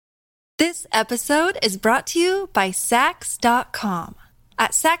This episode is brought to you by Sax.com.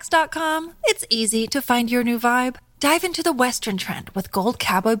 At Sax.com, it's easy to find your new vibe. Dive into the Western trend with gold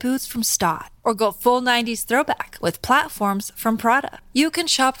cowboy boots from Stott, or go full 90s throwback with platforms from Prada. You can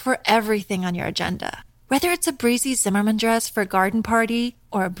shop for everything on your agenda, whether it's a breezy Zimmermann dress for a garden party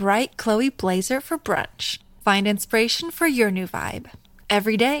or a bright Chloe blazer for brunch. Find inspiration for your new vibe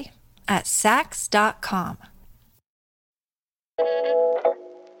every day at Sax.com.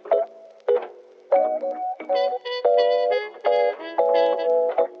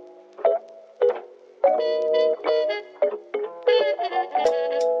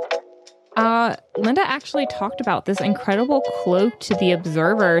 Linda actually talked about this incredible quote to The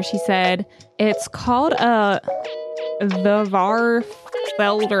Observer. She said, it's called the Varfelder.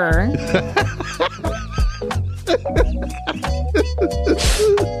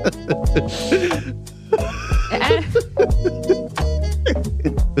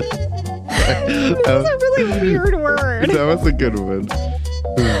 That's a really weird word. That was a good one.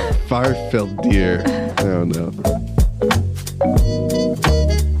 Varfelder. I don't know.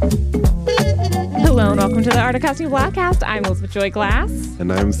 Hello and welcome to the Art of Casting Podcast. I'm Elizabeth Joy Glass.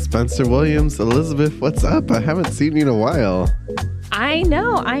 And I'm Spencer Williams. Elizabeth, what's up? I haven't seen you in a while. I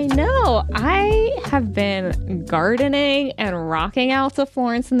know. I have been gardening and rocking out to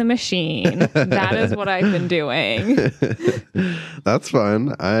Florence and the Machine. That is what I've been doing. That's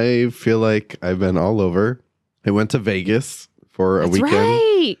fun. I feel like I've been all over. I went to Vegas for a weekend.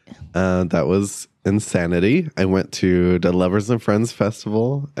 Right. That was insanity. I went to the Lovers and Friends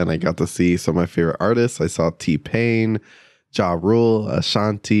Festival and I got to see some of my favorite artists. I saw T-Pain, Ja Rule,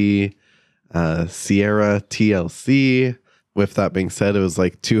 Ashanti, Sierra, TLC. With that being said, it was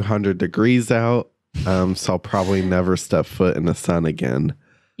like 200 degrees out. So I'll probably never step foot in the sun again.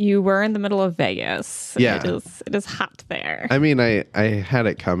 You were in the middle of Vegas. Yeah. It is hot there. I mean, I had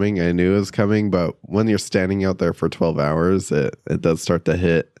it coming. I knew it was coming. But when you're standing out there for 12 hours, it does start to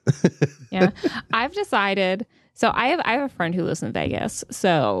hit. Yeah. I've decided. So I have a friend who lives in Vegas.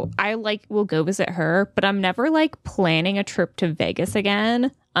 So I will go visit her. But I'm never planning a trip to Vegas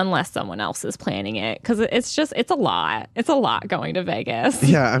again unless someone else is planning it, because it's a lot. It's a lot going to Vegas.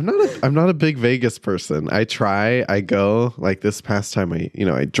 Yeah, I'm not a big Vegas person. I go. Like this past time, I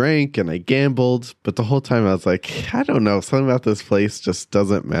drank and I gambled, but the whole time I was like, I don't know, something about this place just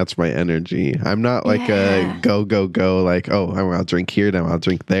doesn't match my energy. I'm not like a go like, oh, I want to drink here, then I'll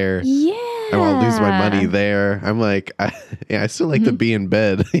drink there. Yeah. I want to lose my money there. I'm like, I still like to be in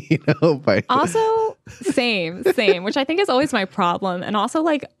bed, Also, same, which I think is always my problem. And also,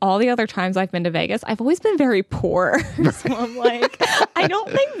 all the other times I've been to Vegas, I've always been very poor. So I'm like, I don't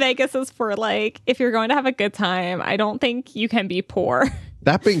think Vegas is for if you're going to have a good time, I don't think you can be poor.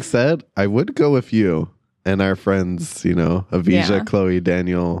 That being said, I would go with you and our friends, Avisha, Chloe,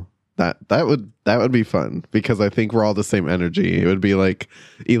 Daniel. That would be fun because I think we're all the same energy. It would be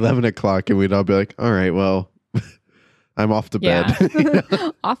 11 o'clock and we'd all be like, all right, well, I'm off to bed. Yeah.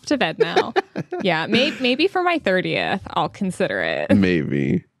 Off to bed now. Yeah. Maybe for my 30th, I'll consider it.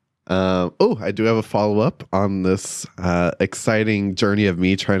 Maybe. I do have a follow-up on this exciting journey of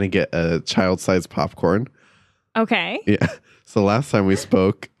me trying to get a child-sized popcorn. Okay. Yeah. So last time we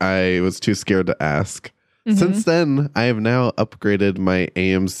spoke, I was too scared to ask. Mm-hmm. Since then, I have now upgraded my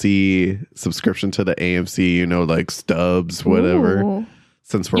AMC subscription to the AMC, Stubs, whatever. Ooh.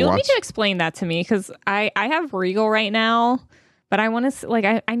 Since we're You'll need to explain that to me because I have Regal right now, but I want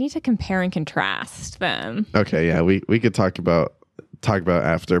to I need to compare and contrast them. Okay, yeah, we could talk about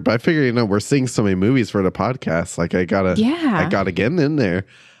after, but I figure we're seeing so many movies for the podcast, I gotta get in there.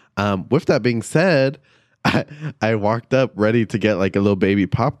 With that being said, I walked up ready to get a little baby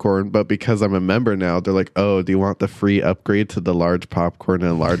popcorn, but because I'm a member now, they're like, oh, do you want the free upgrade to the large popcorn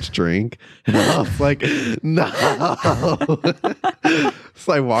and a large drink? And I was like, no.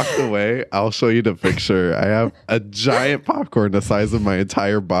 So I walked away. I'll show you the picture. I have a giant popcorn the size of my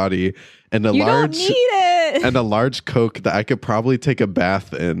entire body and a large don't need it. And a large Coke that I could probably take a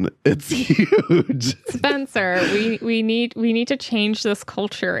bath in. It's huge. Spencer, we need to change this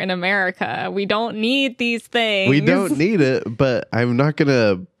culture in America. We don't need these things. We don't need it, but I'm not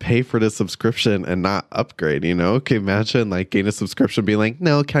gonna pay for the subscription and not upgrade. Can you imagine getting a subscription, being like,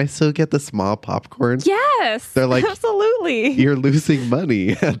 no, can I still get the small popcorn? Yes, they're like, absolutely. You're losing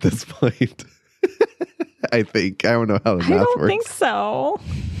money at this point. I think. I don't know how the math works. I don't think so.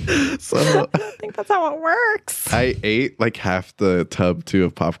 I don't think that's how it works. I ate half the tub too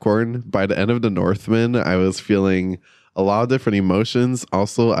of popcorn. By the end of the Northman, I was feeling a lot of different emotions.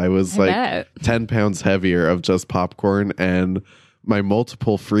 Also, I was 10 pounds heavier of just popcorn and my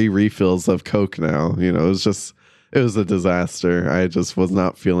multiple free refills of Coke now. It was just It was a disaster. I just was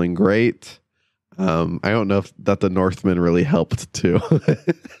not feeling great. I don't know if that the Northman really helped too.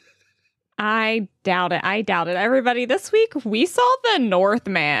 I doubt it. Everybody, this week we saw the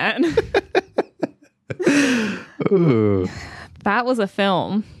Northman. Ooh. That was a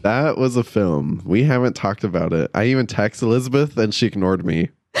film. We haven't talked about it. I even texted Elizabeth and she ignored me.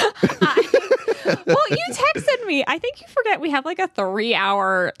 Well, you texted me. I think you forget we have like a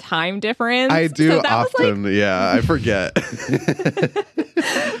 3-hour time difference. I do often. Yeah, I forget.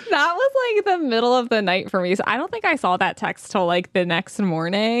 That was like the middle of the night for me. So I don't think I saw that text till like the next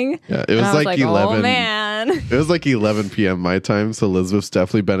morning. Yeah, it was like 11. Oh, man. It was like 11 p.m. my time. So Elizabeth's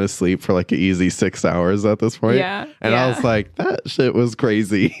definitely been asleep for like an easy 6 hours at this point. Yeah. And I was like, that shit was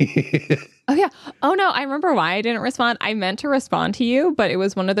crazy. Oh, yeah. Oh, no. I remember why I didn't respond. I meant to respond to you, but it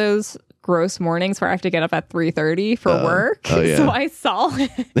was one of those gross mornings where I have to get up at 3:30 for work. Oh, yeah. So I saw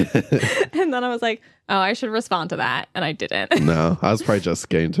it. And then I was like, oh, I should respond to that. And I didn't. No, I was probably just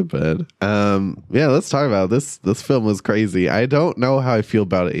getting to bed. Yeah, let's talk about this. This film was crazy. I don't know how I feel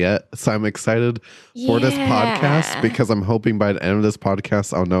about it yet. So I'm excited for this podcast because I'm hoping by the end of this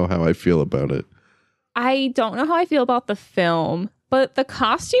podcast, I'll know how I feel about it. I don't know how I feel about the film, but the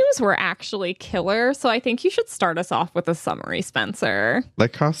costumes were actually killer. So I think you should start us off with a summary, Spencer. The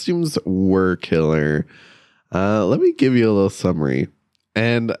costumes were killer. Let me give you a little summary.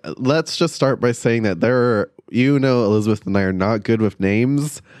 And let's just start by saying that Elizabeth and I are not good with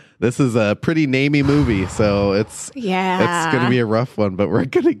names. This is a pretty namey movie, so it's going to be a rough one, but we're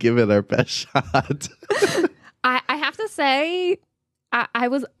going to give it our best shot. I have to say, I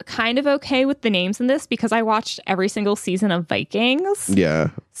was kind of okay with the names in this because I watched every single season of Vikings.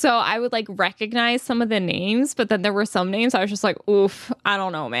 Yeah. So I would like recognize some of the names, but then there were some names I was just like, oof, I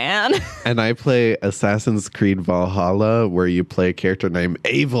don't know, man. And I play Assassin's Creed Valhalla, where you play a character named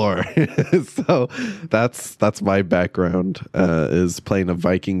Eivor. So that's my background, is playing a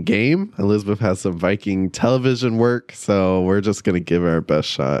Viking game. Elizabeth has some Viking television work, so we're just going to give it our best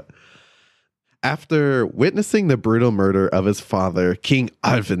shot. After witnessing the brutal murder of his father, King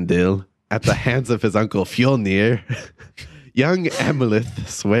Arvindil, at the hands of his uncle Fjolnir, young Amelith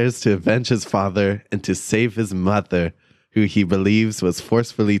swears to avenge his father and to save his mother, who he believes was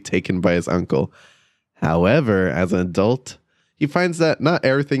forcefully taken by his uncle. However, as an adult, he finds that not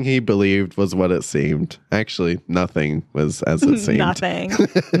everything he believed was what it seemed. Actually, nothing was as it seemed.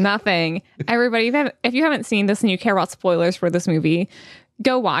 Nothing. Everybody, if you haven't seen this and you care about spoilers for this movie,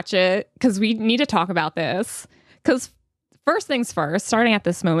 go watch it, because we need to talk about this. Because first things first, starting at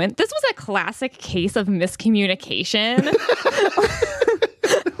this moment, this was a classic case of miscommunication.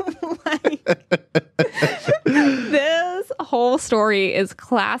 This whole story is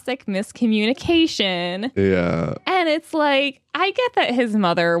classic miscommunication. Yeah. And it's like, I get that his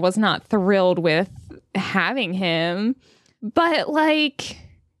mother was not thrilled with having him, but like,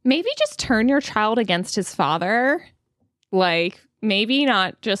 maybe just turn your child against his father. Like, maybe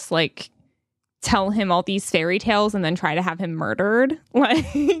not just like tell him all these fairy tales and then try to have him murdered.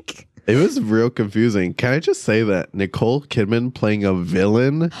 Like, it was real confusing. Can I just say that Nicole Kidman playing a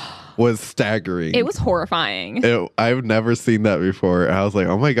villain was staggering. It was horrifying. I've never seen that before. I was like,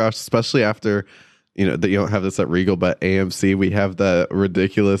 oh my gosh, especially after, that you don't have this at Regal, but AMC, we have the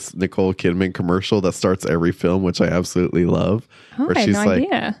ridiculous Nicole Kidman commercial that starts every film, which I absolutely love. Oh, where I had she's no like,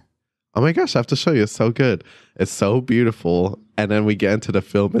 idea. oh my gosh, I have to show you. It's so good. It's so beautiful. And then we get into the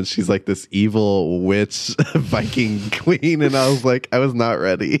film and she's like this evil witch Viking queen. And I was like, I was not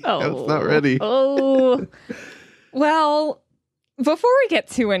ready. I was not ready. Oh, well, before we get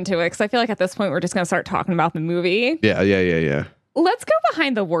too into it, because I feel like at this point we're just going to start talking about the movie. Yeah. Let's go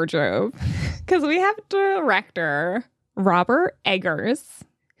behind the wardrobe, because we have director Robert Eggers,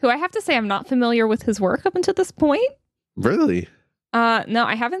 who I have to say I'm not familiar with his work up until this point. Really? No,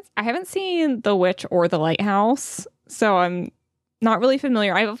 I haven't seen The Witch or The Lighthouse, so I'm not really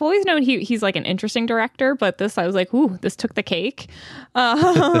familiar. I've always known he's like an interesting director, but this, I was like, ooh, this took the cake.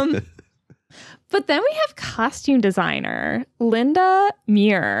 But then we have costume designer Linda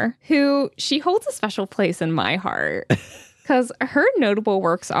Muir, who she holds a special place in my heart, because her notable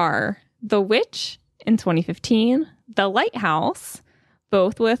works are The Witch in 2015, The Lighthouse,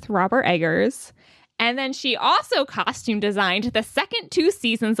 both with Robert Eggers, and then she also costume designed the second 2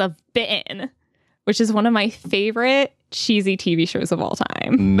 seasons of Bitten, which is one of my favorite cheesy TV shows of all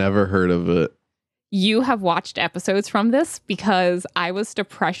time. Never heard of it. You have watched episodes from this, because I was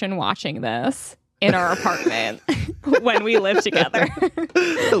depression watching this in our apartment when we lived together.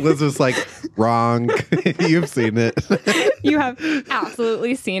 Liz was like, wrong. You've seen it. You have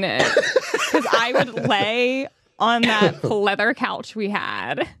absolutely seen it. Because I would lay on that leather couch we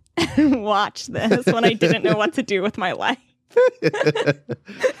had watch this when I didn't know what to do with my life.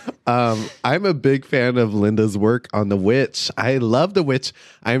 I'm a big fan of Linda's work on The Witch. I love The Witch.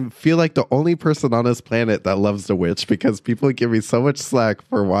 I feel like the only person on this planet that loves The Witch because people give me so much slack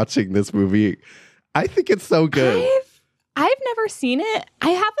for watching this movie. I think it's so good. I've never seen it. I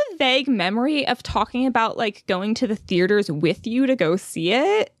have a vague memory of talking about like going to the theaters with you to go see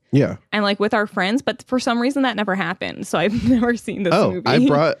it. Yeah. And like with our friends, but for some reason that never happened. So I've never seen this movie. I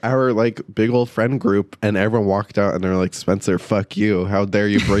brought our like big old friend group and everyone walked out and they're like, Spencer, fuck you. How dare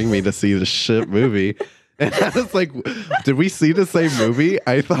you bring me to see this shit movie? And I was like, did we see the same movie?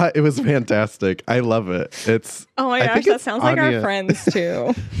 I thought it was fantastic. I love it. It's oh my gosh, that sounds like our friends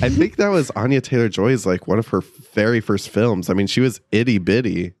too. I think that was Anya Taylor-Joy's like one of her very first films. I mean, she was itty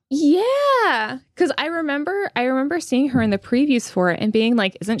bitty. Yeah, because I remember seeing her in the previews for it and being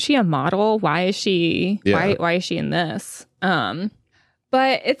like, isn't she a model? Why is she why is she in this?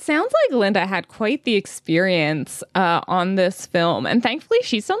 But it sounds like Linda had quite the experience on this film. And thankfully,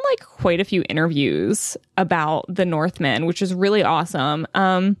 she's done like quite a few interviews about the Northman, which is really awesome.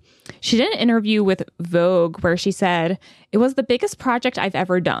 She did an interview with Vogue where she said, it was the biggest project I've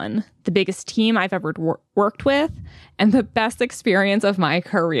ever done, the biggest team I've ever worked with, and the best experience of my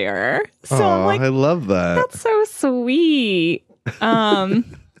career. So I'm like, I love that. That's so sweet. And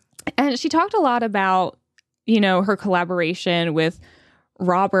she talked a lot about, you know, her collaboration with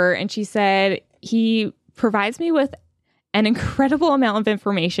Robert, and she said he provides me with an incredible amount of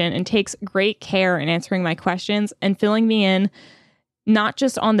information and takes great care in answering my questions and filling me in not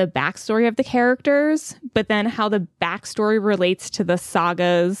just on the backstory of the characters, but then how the backstory relates to the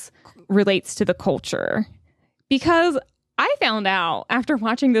sagas, relates to the culture. Because I found out after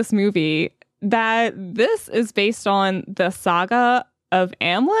watching this movie that this is based on the saga of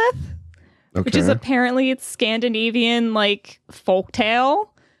Amleth. Okay. Which is apparently it's Scandinavian like folktale.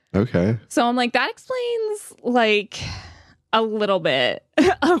 Okay. So I'm like, that explains like a little bit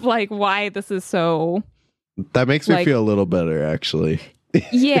of like why this is so. That makes me feel a little better, actually.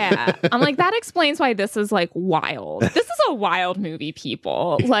 Yeah. I'm like, that explains why this is like wild. This is a wild movie,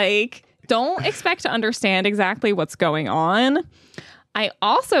 people. Like, don't expect to understand exactly what's going on. I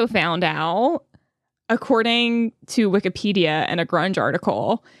also found out, according to Wikipedia and a Grunge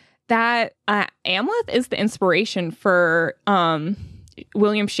article, that Amleth is the inspiration for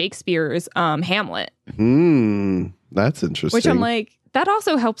William Shakespeare's Hamlet. That's interesting. Which I'm like, that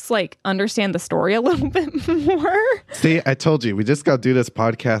also helps like understand the story a little bit more. See, I told you, we just got to do this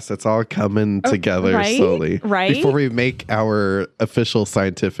podcast. It's all coming together slowly. Right. Before we make our official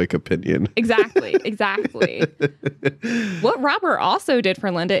scientific opinion. Exactly. What Robert also did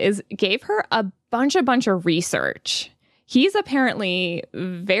for Linda is gave her a bunch of research. He's apparently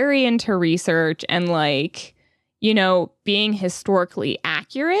very into research and like, you know, being historically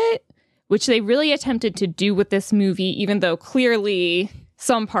accurate, which they really attempted to do with this movie, even though clearly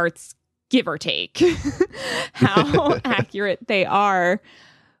some parts, give or take, how accurate they are.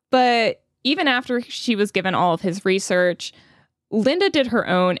 But even after she was given all of his research, Linda did her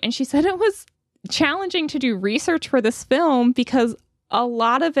own, and she said it was challenging to do research for this film because a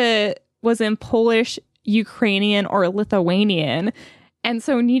lot of it was in Polish, Ukrainian, or Lithuanian, and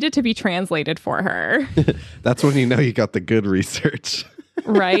so needed to be translated for her. That's when you know you got the good research.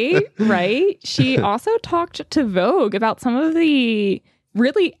 Right. She also talked to Vogue about some of the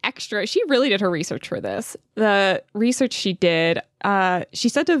really extra. She really did her research for this. The research she did, she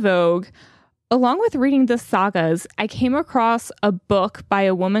said to Vogue, along with reading the sagas, I came across a book by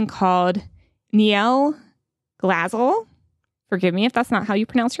a woman called Niel Glazel. Forgive me if that's not how you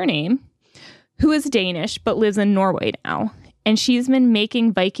pronounce her name. Who is Danish but lives in Norway now. And she's been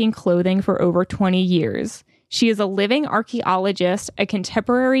making Viking clothing for over 20 years. She is a living archaeologist, a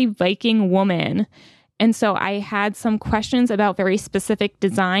contemporary Viking woman. And so I had some questions about very specific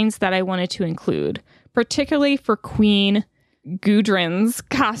designs that I wanted to include, particularly for Queen Gudrun's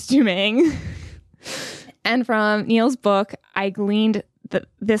costuming. And from Neil's book, I gleaned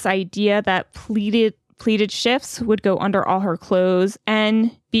this idea that pleated shifts would go under all her clothes and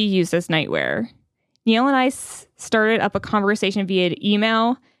be used as nightwear. Neil and I started up a conversation via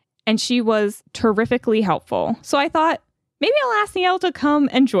email, and she was terrifically helpful. So I thought, maybe I'll ask Neil to come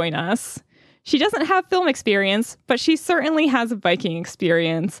and join us. She doesn't have film experience, but she certainly has a Viking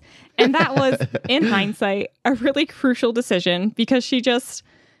experience. And that was, in hindsight, a really crucial decision because she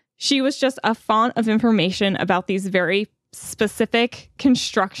was just a font of information about these very specific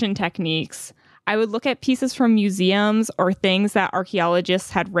construction techniques. I would look at pieces from museums or things that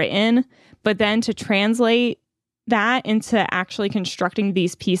archaeologists had written, but then to translate that into actually constructing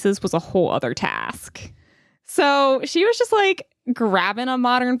these pieces was a whole other task. So she was just like grabbing a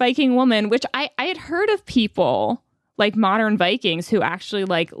modern Viking woman, which I had heard of people like modern Vikings who actually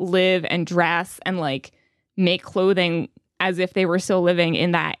like live and dress and like make clothing as if they were still living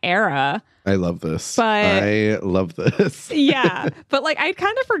in that era. I love this. I love this. Yeah. But like I'd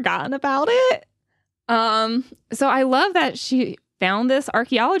kind of forgotten about it. So I love that she found this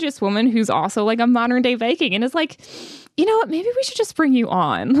archaeologist woman who's also like a modern day Viking and is like, you know what, maybe we should just bring you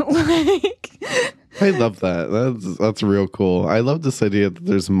on. Like, I love that. That's real cool. I love this idea that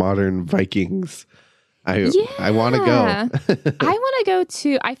there's modern Vikings. I want to go. I want to go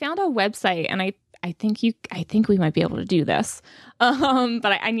to. I found a website, and I think we might be able to do this. But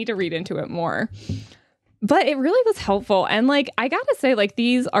I need to read into it more. But it really was helpful, and like I gotta say, like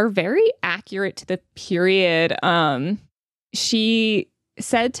these are very accurate to the period. She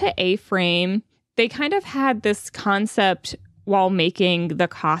said to A-Frame, they kind of had this concept while making the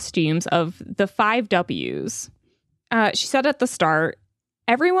costumes of the 5 W's. She said at the start,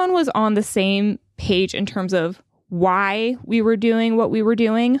 everyone was on the same page in terms of why we were doing what we were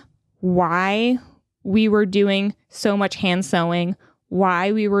doing, why we were doing so much hand sewing,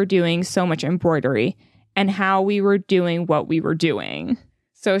 why we were doing so much embroidery, and how we were doing what we were doing.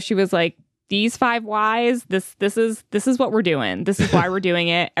 So she was like, these 5 whys, this is what we're doing. This is why we're doing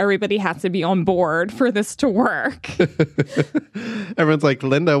it. Everybody has to be on board for this to work. Everyone's like,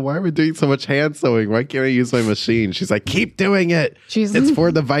 Linda, why are we doing so much hand sewing? Why can't I use my machine? She's like, keep doing it. It's for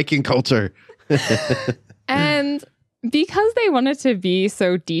the Viking culture. And because they wanted to be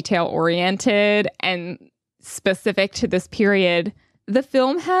so detail oriented and specific to this period, the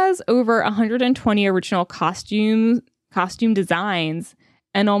film has over 120 original costume designs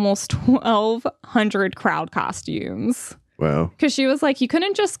and almost 1,200 crowd costumes. Wow. Because she was like, you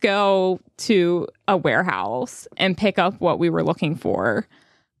couldn't just go to a warehouse and pick up what we were looking for.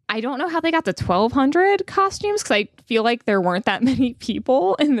 I don't know how they got to 1,200 costumes because I feel like there weren't that many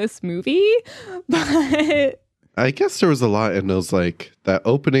people in this movie. But I guess there was a lot in those, like that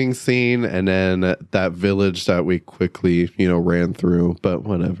opening scene and then that village that we quickly, ran through. But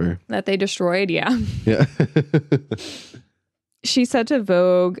whatever. That they destroyed, yeah. Yeah. She said to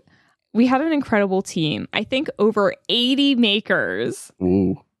Vogue, we had an incredible team. I think over 80 makers.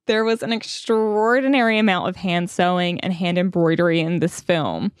 Ooh. There was an extraordinary amount of hand sewing and hand embroidery in this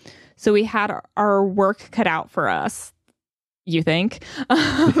film. So we had our work cut out for us, you think?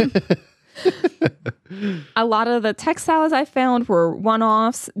 A lot of the textiles I found were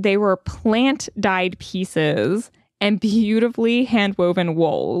one-offs. They were plant-dyed pieces and beautifully hand-woven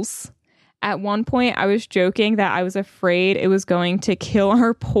wools. At one point, I was joking that I was afraid it was going to kill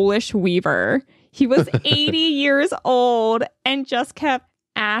our Polish weaver. He was 80 years old and I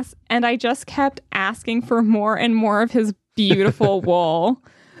just kept asking for more and more of his beautiful wool.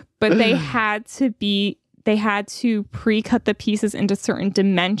 But they had to pre-cut the pieces into certain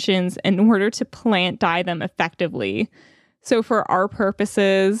dimensions in order to plant dye them effectively. So for our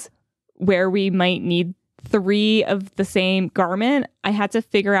purposes, where we might need 3 of the same garment, I had to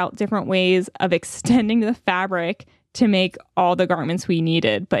figure out different ways of extending the fabric to make all the garments we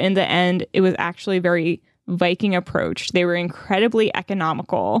needed. But in the end, it was actually very Viking approach. They were incredibly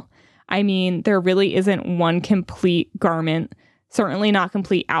economical. I mean, there really isn't one complete garment, certainly not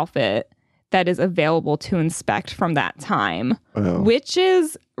complete outfit, that is available to inspect from that time, which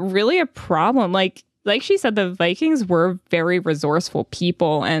is really a problem. Like she said, the Vikings were very resourceful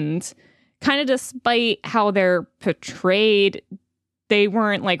people, and kind of despite how they're portrayed, they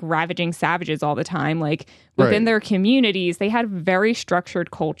weren't like ravaging savages all the time. Like within their communities, they had very structured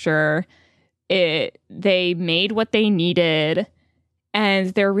culture. They made what they needed,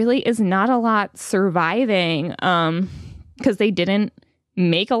 and there really is not a lot surviving because they didn't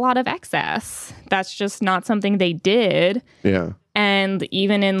make a lot of excess. That's just not something they did. Yeah. And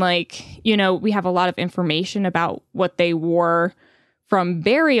even in we have a lot of information about what they wore from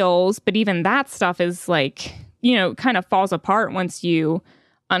burials, but even that stuff is kind of falls apart once you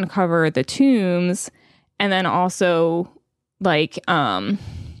uncover the tombs. And then also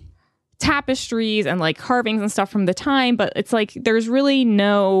tapestries and carvings and stuff from the time, but it's there's really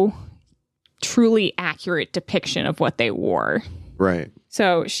no truly accurate depiction of what they wore. Right.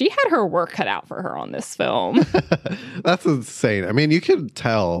 So she had her work cut out for her on this film. That's insane. I mean, you can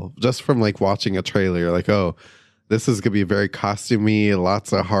tell just from watching a trailer, this is going to be very costumey,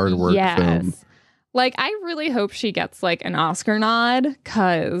 lots of hard work film. I really hope she gets an Oscar nod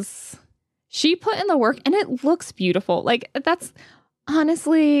because she put in the work and it looks beautiful. That's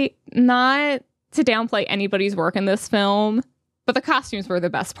honestly not to downplay anybody's work in this film, but the costumes were the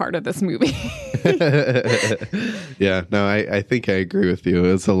best part of this movie. Yeah, no, I think I agree with you.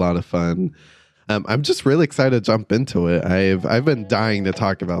 It's a lot of fun. I'm just really excited to jump into it. I've been dying to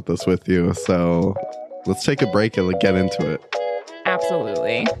talk about this with you, so let's take a break and get into it.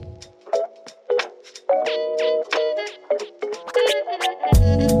 Absolutely.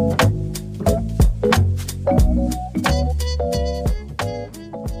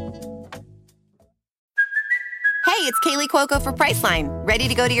 Hey, it's Kaylee Cuoco for Priceline. Ready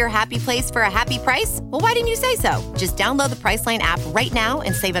to go to your happy place for a happy price? Well, why didn't you say so? Just download the Priceline app right now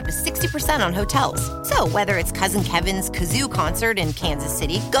and save up to 60% on hotels. So whether it's Cousin Kevin's Kazoo Concert in Kansas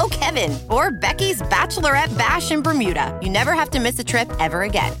City, go Kevin, or Becky's Bachelorette Bash in Bermuda, you never have to miss a trip ever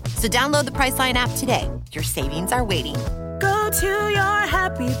again. So download the Priceline app today. Your savings are waiting. Go to your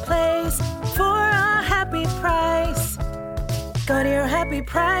happy place for a happy price. Go to your happy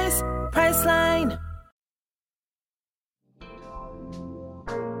price, Priceline.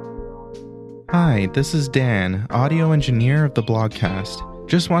 Hi, this is Dan, audio engineer of the Blogcast.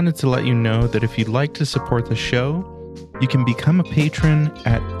 Just wanted to let you know that if you'd like to support the show, you can become a patron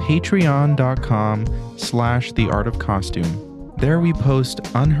at patreon.com/theartofcostume. There we post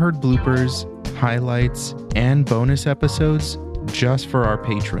unheard bloopers, highlights, and bonus episodes just for our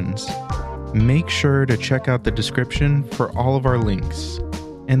patrons. Make sure to check out the description for all of our links.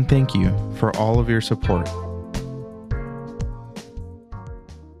 And thank you for all of your support.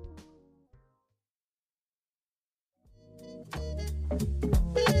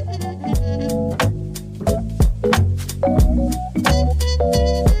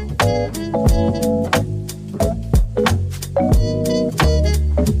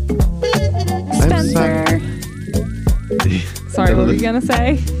 Sorry, what were you gonna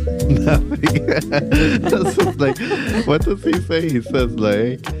say? Nothing. Like, what does he say? He says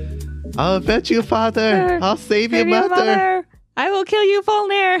like, "I'll avenge you, father. I'll save your mother. I will kill you,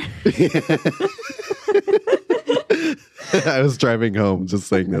 Volnir." I was driving home just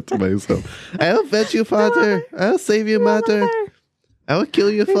saying that to myself. "I'll avenge you, father. I'll save your mother. I will kill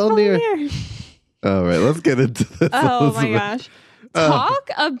you, Volnir." All right, let's get into this. Oh my gosh. Talk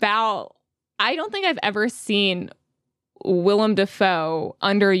about, I don't think I've ever seen Willem Dafoe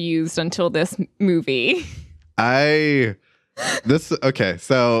underused until this movie. Okay,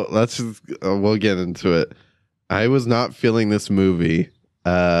 so let's just, we'll get into it. I was not feeling this movie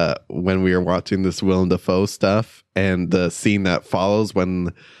when we were watching this Willem Dafoe stuff, and the scene that follows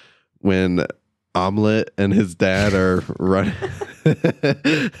when Omelette and his dad are running.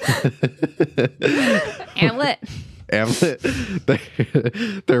 Hamlet.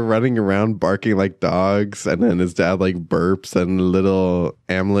 They're running around barking like dogs, and then his dad like burps, and little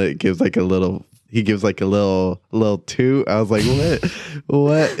Hamlet gives like a little toot. I was like,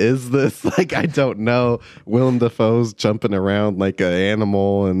 what is this? Like, I don't know. Willem Dafoe's jumping around like an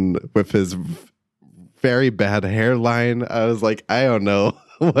animal, and with his very bad hairline, I was like, I don't know.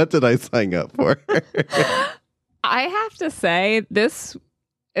 What did I sign up for? I have to say, this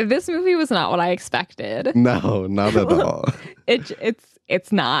movie was not what I expected. No, not at all.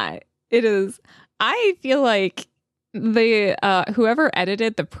 It's not. It is. I feel like the whoever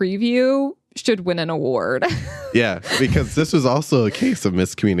edited the preview should win an award. Yeah, because this was also a case of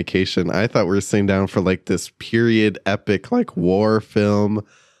miscommunication. I thought we were sitting down for like this period epic like war film,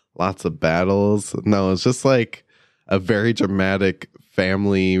 lots of battles. No, it's just like a very dramatic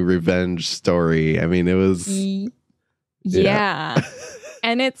family revenge story. I mean, it was yeah.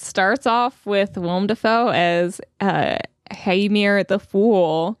 And it starts off with Willem Dafoe as Hamir the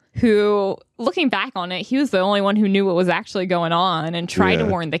Fool, who, looking back on it, he was the only one who knew what was actually going on and tried to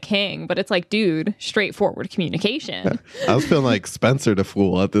warn the king. But it's like, dude, straightforward communication. I was feeling like Spencer the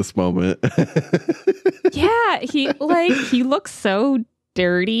Fool at this moment. Yeah, he looks so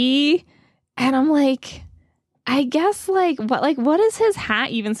dirty, and I'm like, I guess what is his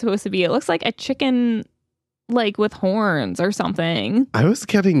hat even supposed to be? It looks like a chicken, like with horns or something. I was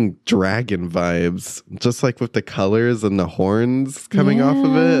getting dragon vibes, just like with the colors and the horns coming off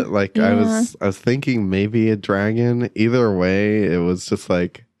of it. Like I was thinking maybe a dragon. Either way, it was just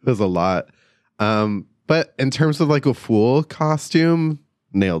like, it was a lot. But in terms of like a fool costume,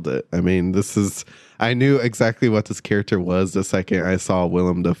 nailed it. I mean, I knew exactly what this character was the second I saw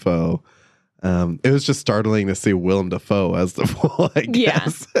Willem Dafoe. It was just startling to see Willem Dafoe as the fool, I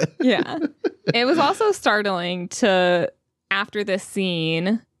guess. Yeah. It was also startling to, after this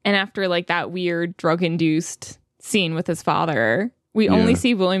scene and after like that weird drug-induced scene with his father, we only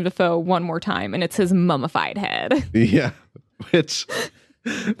see Willem Dafoe one more time, and it's his mummified head. Yeah, which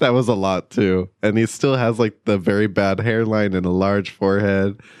that was a lot too. And he still has like the very bad hairline and a large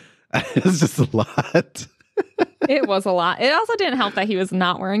forehead. It's just a lot. It was a lot. It also didn't help that he was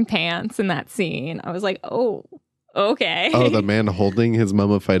not wearing pants in that scene. I was like, oh, okay. Oh, the man holding his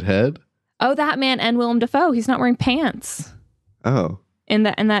mummified head? Oh, that man and Willem Dafoe. He's not wearing pants. Oh. In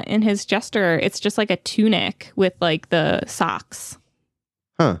his Jester, it's just like a tunic with like the socks.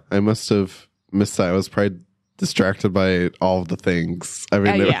 Huh. I must have missed that. I was probably distracted by all of the things. I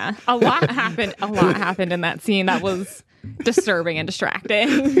mean, yeah. A lot happened. A lot happened in that scene that was disturbing and distracting.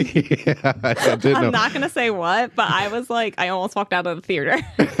 Yeah, I'm not going to say what, but I was like, I almost walked out of the theater.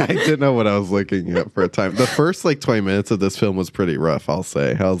 I didn't know what I was looking at for a time. The first like 20 minutes of this film was pretty rough, I'll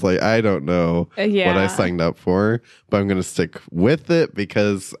say. I was like, I don't know what I signed up for, but I'm going to stick with it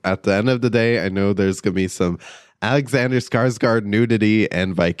because at the end of the day, I know there's going to be some Alexander Skarsgård nudity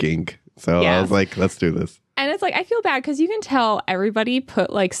and Viking. So I was like, let's do this. And it's like, I feel bad because you can tell everybody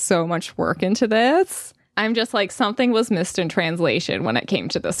put like so much work into this. I'm just like, something was missed in translation when it came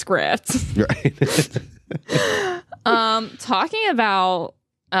to the script. Right. Talking about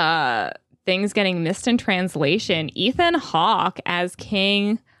things getting missed in translation, Ethan Hawke as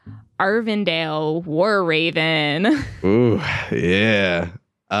King Arvindale War Raven. Ooh, yeah.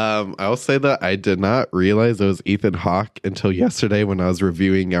 I'll say that I did not realize it was Ethan Hawke until yesterday when I was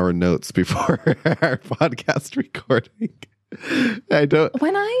reviewing our notes before our podcast recording. Now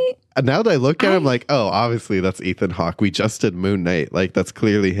that I look at him, like, oh, obviously that's Ethan Hawke. We just did Moon Knight, like that's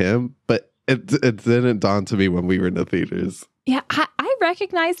clearly him. But it didn't dawn to me when we were in the theaters. Yeah, I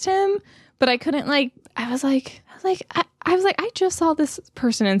recognized him, but I couldn't I was like, I just saw this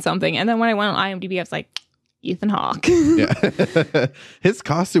person in something, and then when I went on IMDb, I was like, Ethan Hawke. Yeah, his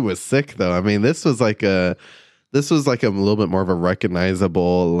costume was sick though. I mean, this was like a little bit more of a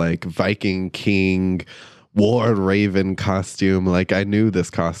recognizable like Viking King War Raven costume. Like I knew this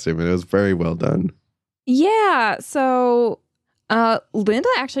costume and it was very well done. Yeah. So Linda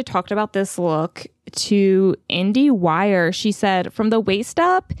actually talked about this look to IndieWire. She said, from the waist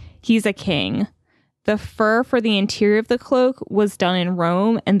up, he's a king. The fur for the interior of the cloak was done in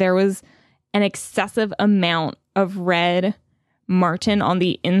Rome, and there was an excessive amount of red marten on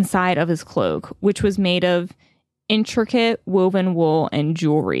the inside of his cloak, which was made of intricate woven wool and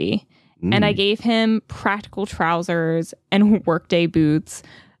jewelry. And I gave him practical trousers and workday boots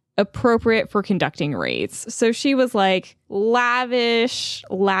appropriate for conducting raids. So she was like lavish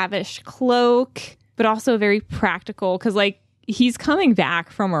cloak, but also very practical because like he's coming back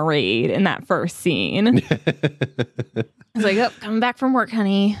from a raid in that first scene. He's like, oh, coming back from work,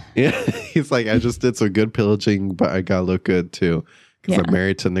 honey. Yeah, he's like, I just did some good pillaging, but I gotta look good too because I'm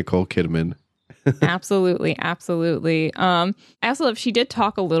married to Nicole Kidman. Absolutely. I also love, she did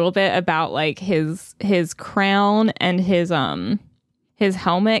talk a little bit about like his crown and his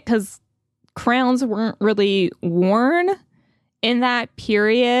helmet, because crowns weren't really worn in that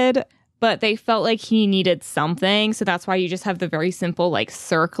period, but they felt like he needed something. So that's why you just have the very simple like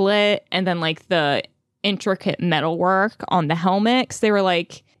circlet and then like the intricate metalwork on the helmet. 'Cause they were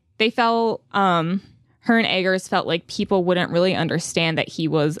like, they felt, her and Eggers felt like people wouldn't really understand that he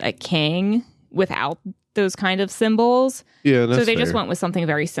was a king without those kind of symbols. Yeah, that's so they fair. just went with something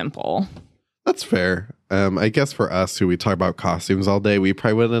very simple. That's fair. I guess for us who we talk about costumes all day, we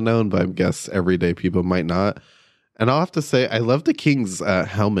probably wouldn't have known, but I guess everyday people might not. And I'll have to say, I love the king's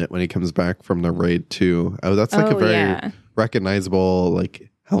helmet when he comes back from the raid too. Oh, that's like a very recognizable like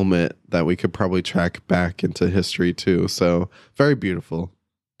helmet that we could probably track back into history too. So very beautiful.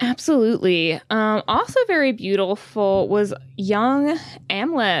 Absolutely. Also very beautiful was young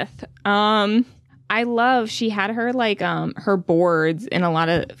Amleth. I love, she had her like her boards in a lot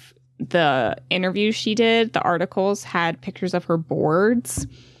of the interviews she did. The articles had pictures of her boards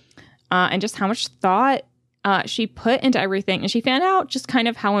and just how much thought she put into everything. And she found out just kind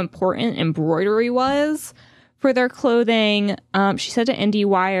of how important embroidery was for their clothing. She said to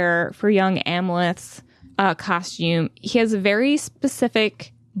IndieWire, for young Amleth's costume, he has very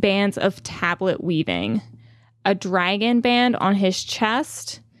specific bands of tablet weaving, a dragon band on his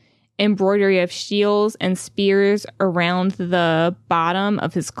chest, embroidery of shields and spears around the bottom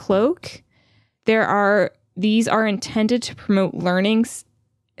of his cloak. These are intended to promote learning,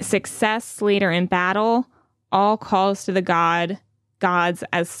 success later in battle, all calls to the gods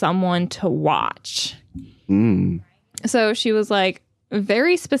as someone to watch. So she was like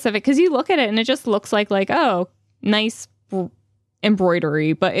very specific, because you look at it and it just looks like oh, nice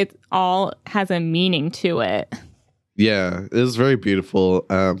embroidery, but it all has a meaning to it. Yeah, it is very beautiful.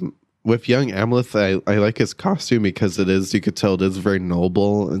 With young Amleth, I like his costume because you could tell it is very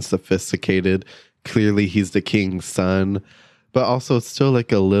noble and sophisticated. Clearly he's the king's son, but also it's still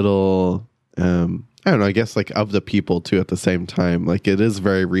like a little I don't know, I guess like of the people too at the same time. Like it is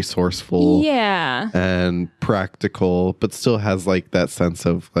very resourceful, and practical, but still has like that sense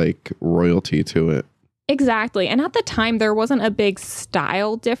of like royalty to it. Exactly. And at the time, there wasn't a big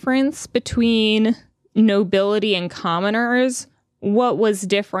style difference between nobility and commoners. What was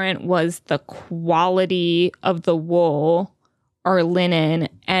different was the quality of the wool or linen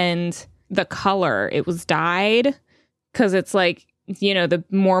and the color. It was dyed because it's like, you know, the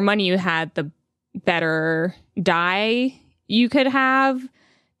more money you had, the better dye you could have,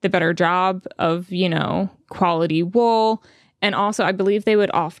 the better job of, you know, quality wool. And also, I believe they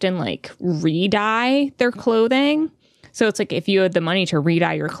would often like re-dye their clothing. So it's like if you had the money to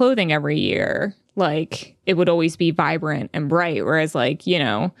re-dye your clothing every year, like it would always be vibrant and bright. Whereas like, you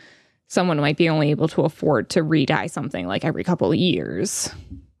know, someone might be only able to afford to re-dye something like every couple of years.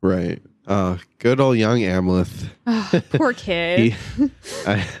 Right. Good old young Amleth. Oh, poor kid.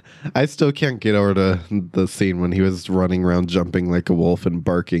 I still can't get over the scene when he was running around jumping like a wolf and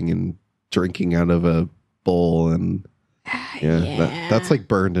barking and drinking out of a bowl, and that's like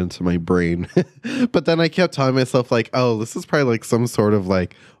burned into my brain. But then I kept telling myself like, oh, this is probably like some sort of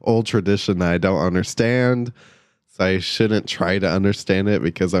like old tradition that I don't understand, so I shouldn't try to understand it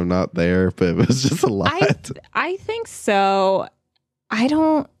because I'm not there. But it was just a lot. I think so.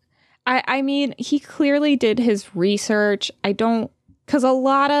 I mean, he clearly did his research. Because a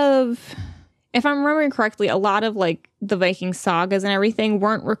lot of, if I'm remembering correctly, a lot of like the Viking sagas and everything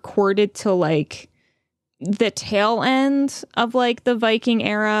weren't recorded till like the tail end of like the Viking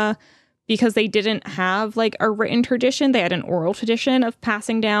era, because they didn't have like a written tradition. They had an oral tradition of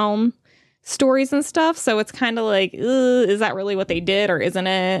passing down stories and stuff. So it's kind of like, is that really what they did or isn't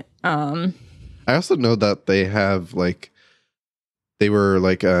it? I also know that they have like, they were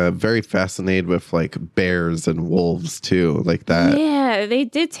like very fascinated with like bears and wolves too, like that. Yeah, they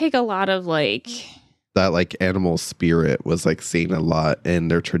did take a lot of like that like animal spirit was like seen a lot in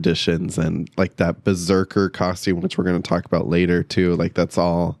their traditions, and like that berserker costume, which we're going to talk about later too. Like it's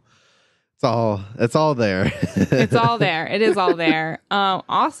all there. It's all there. It is all there.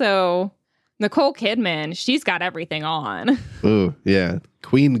 Also, Nicole Kidman, she's got everything on. Ooh, yeah.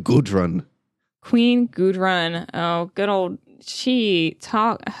 Queen Gudrun. Oh, good old.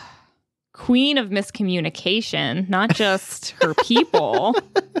 Queen of miscommunication, not just her people.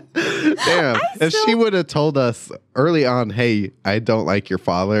 Damn. If she would have told us early on, hey, I don't like your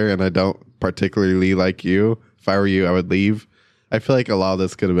father and I don't particularly like you, if I were you, I would leave. I feel like a lot of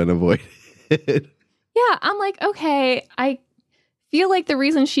this could have been avoided. Yeah, I'm like, okay, I feel like the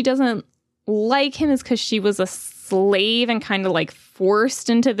reason she doesn't like him is because she was a slave and kind of like forced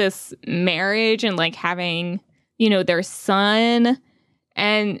into this marriage and like having, you know, their son.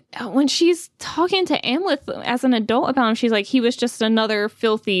 And when she's talking to Amleth as an adult about him, she's like, he was just another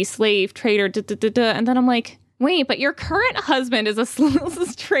filthy slave trader. And then I'm like, wait, but your current husband is a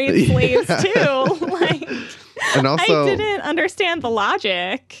trade slaves too. Like, and also, I didn't understand the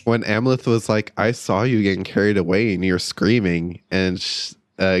logic. When Amleth was like, I saw you getting carried away and you're screaming. And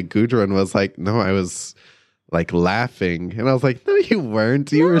Gudrun was like, no, I was like laughing. And I was like, no, you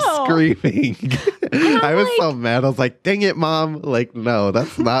weren't. You were screaming. I was like, so mad. I was like, dang it, Mom. Like, no,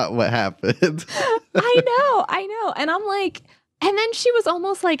 that's not what happened. I know. And I'm like, and then she was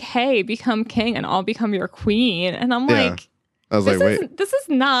almost like, hey, become king and I'll become your queen. And I'm like, I was wait. This is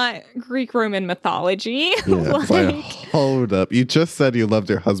not Greek-Roman mythology. Yeah, like, hold up. You just said you loved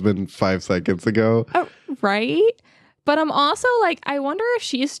your husband 5 seconds ago. Right? But I'm also like, I wonder if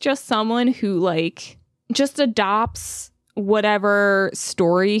she's just someone who like just adopts whatever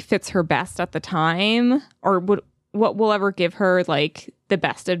story fits her best at the time, or what will ever give her like the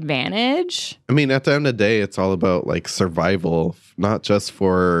best advantage. I mean, at the end of the day, it's all about like survival, not just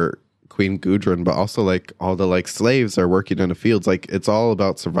for Queen Gudrun, but also like all the like slaves are working in the fields. Like it's all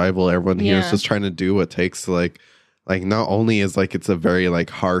about survival. Everyone here is just trying to do what it takes to like not only is like it's a very like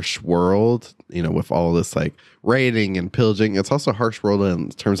harsh world, you know, with all this like raiding and pillaging, it's also a harsh world in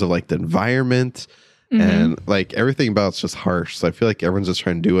terms of like the environment. Mm-hmm. And like everything about it's just harsh. So I feel like everyone's just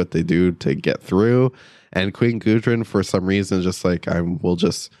trying to do what they do to get through. And Queen Gudrun, for some reason, just like will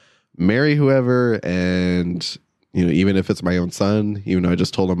just marry whoever. And, you know, even if it's my own son, even though I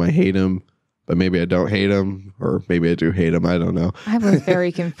just told him I hate him, but maybe I don't hate him, or maybe I do hate him. I don't know. I was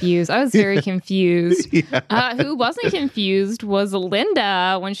very confused. Yeah. Who wasn't confused was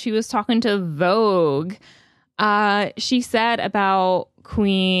Linda when she was talking to Vogue. She said about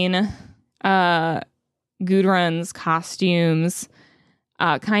Queen Gudrun's costumes,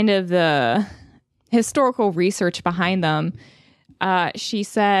 kind of the historical research behind them. She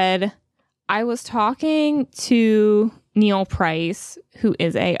said, I was talking to Neil Price, who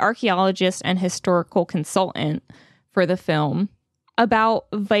is an archaeologist and historical consultant for the film, about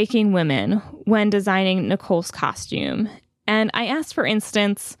Viking women when designing Nicole's costume. And I asked, for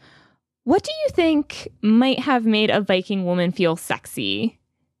instance, What do you think might have made a Viking woman feel sexy?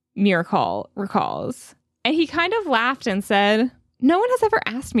 Miracle recalls. And he kind of laughed and said, no one has ever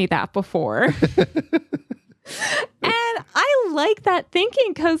asked me that before. And I like that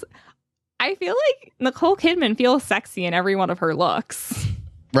thinking because I feel like Nicole Kidman feels sexy in every one of her looks.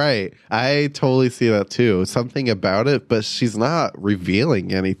 Right. I totally see that too. Something about it, but she's not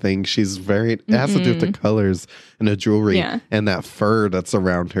revealing anything. She's very, it has to do with the colors and the jewelry and that fur that's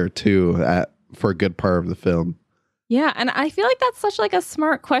around her too for a good part of the film. Yeah. And I feel like that's such like a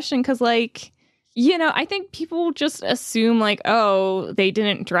smart question because like, you know, I think people just assume like, oh, they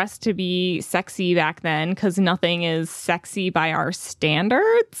didn't dress to be sexy back then because nothing is sexy by our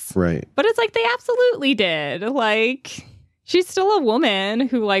standards. Right. But it's like they absolutely did. Like, she's still a woman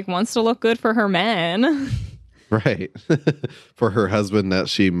who like wants to look good for her men. Right. For her husband that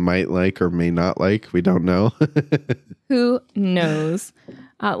she might like or may not like. We don't know. Who knows?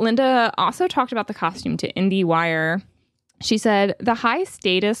 Linda also talked about the costume to IndieWire. She said, the high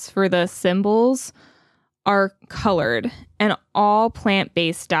status for the symbols are colored and all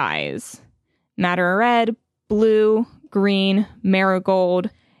plant-based dyes. Madder red, blue, green, marigold.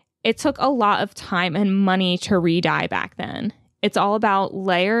 It took a lot of time and money to re-dye back then. It's all about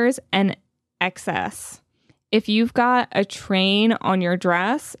layers and excess. If you've got a train on your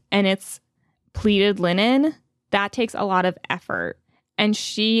dress and it's pleated linen, that takes a lot of effort. And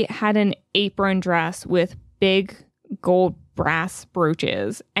she had an apron dress with big gold brass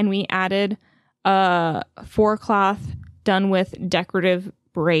brooches, and we added a forecloth done with decorative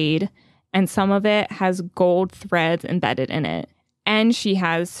braid, and some of it has gold threads embedded in it, and she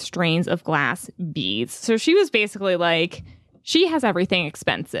has strains of glass beads. So she was basically like, she has everything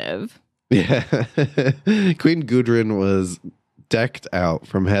expensive. Yeah. Queen Gudrun was decked out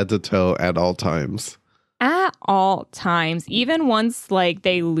from head to toe at all times. At all times, even once like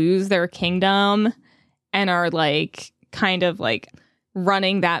they lose their kingdom and are like kind of like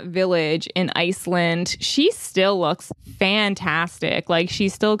running that village in Iceland, she still looks fantastic. Like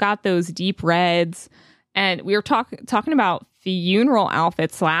she's still got those deep reds. And we were talking about funeral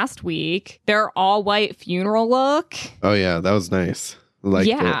outfits last week. Their all white funeral look. Oh yeah, that was nice. It was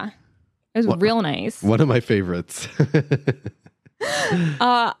real nice. One of my favorites.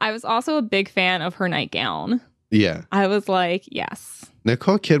 I was also a big fan of her nightgown. Yeah. I was like, yes.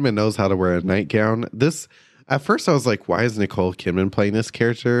 Nicole Kidman knows how to wear a nightgown. At first I was like, why is Nicole Kidman playing this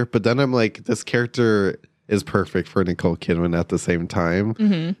character? But then I'm like, this character is perfect for Nicole Kidman at the same time.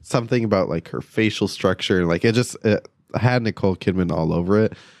 Mm-hmm. Something about like her facial structure, like it had Nicole Kidman all over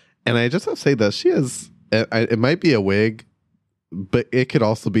it. And I just have to say that she has, it might be a wig, but it could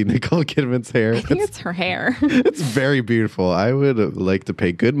also be Nicole Kidman's hair. I think it's her hair. It's very beautiful. I would like to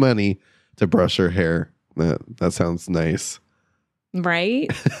pay good money to brush her hair. That sounds nice. Right?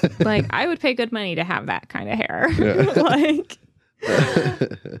 Like, I would pay good money to have that kind of hair. Yeah. Like,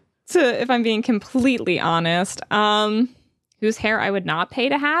 if I'm being completely honest, whose hair I would not pay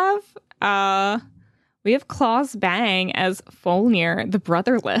to have, we have Claus Bang as Fjolnir the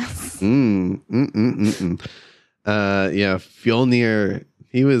Brotherless. Yeah, Fjolnir,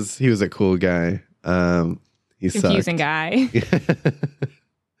 he was a cool guy. He confusing sucked. Guy.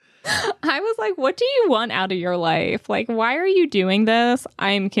 I was like, what do you want out of your life? Like, why are you doing this?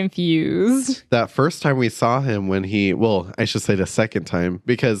 I'm confused. That first time we saw him I should say the second time,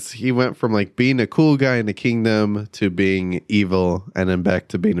 because he went from like being a cool guy in the kingdom to being evil and then back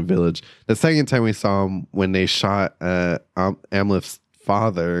to being a village. The second time we saw him when they shot Amleth's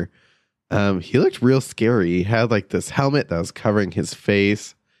father, he looked real scary. He had like this helmet that was covering his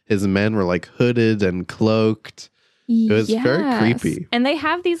face. His men were like hooded and cloaked. It was very creepy. And they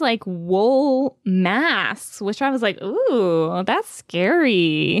have these like wool masks, which I was like, ooh, that's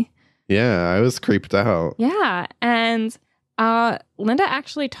scary. Yeah, I was creeped out. Yeah. And Linda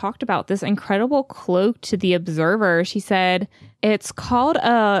actually talked about this incredible cloak to the Observer. She said it's called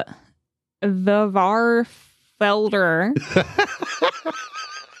a Vivarfelder.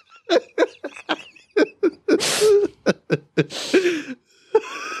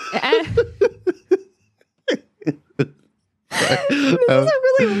 This is a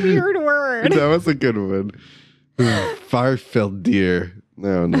really weird word. That was a good one. Varfeldir.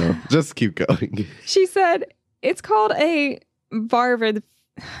 No. Just keep going. She said it's called a Varvid.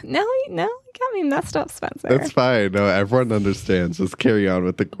 No, you got me messed up, Spencer. That's fine. No, everyone understands. Just carry on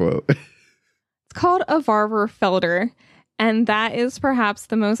with the quote. It's called a Varverfelder, and that is perhaps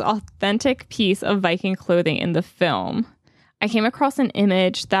the most authentic piece of Viking clothing in the film. I came across an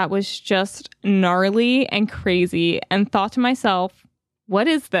image that was just gnarly and crazy and thought to myself, what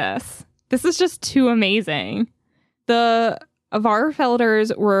is this? This is just too amazing. The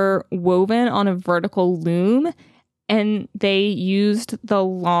Varfelders were woven on a vertical loom, and they used the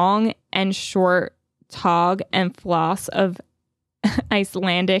long and short tog and floss of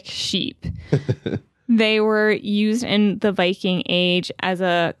Icelandic sheep. They were used in the Viking Age as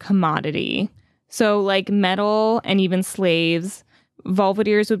a commodity. So like metal and even slaves,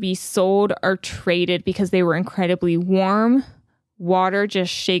 Volvadiers would be sold or traded because they were incredibly warm. Water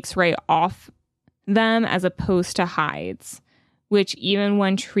just shakes right off them as opposed to hides, which even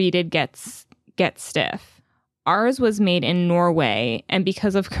when treated gets stiff. Ours was made in Norway, and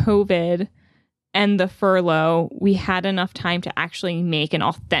because of COVID and the furlough, we had enough time to actually make an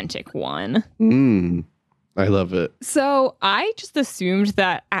authentic one. I love it. So I just assumed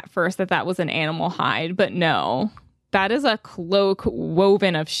that at first that was an animal hide, but no, that is a cloak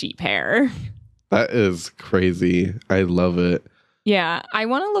woven of sheep hair. That is crazy. I love it. Yeah, I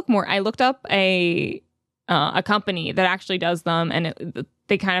want to look more. I looked up a company that actually does them, and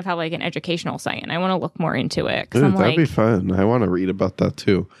they kind of have like an educational site, and I want to look more into it. Dude, that'd be fun. I want to read about that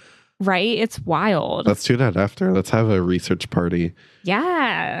too. Right? It's wild. Let's do that after. Let's have a research party.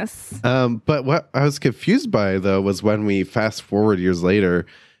 Yes. But what I was confused by, though, was when we fast forward years later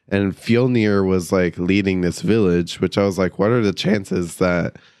and Fjolnir was like leading this village, which I was like, what are the chances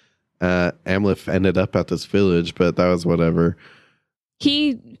that Amleth ended up at this village? But that was whatever.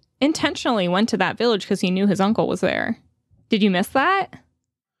 He intentionally went to that village because he knew his uncle was there. Did you miss that?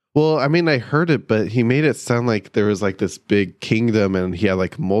 Well, I mean, I heard it, but he made it sound like there was like this big kingdom and he had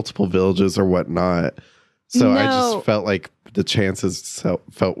like multiple villages or whatnot. So I just felt like the chances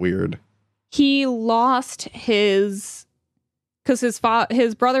felt weird. He lost his... Because his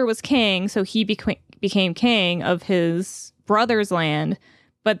brother was king, so he became king of his brother's land.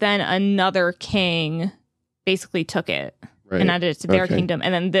 But then another king basically took it and added it to their kingdom.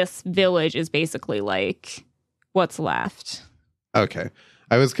 And then this village is basically like what's left. Okay.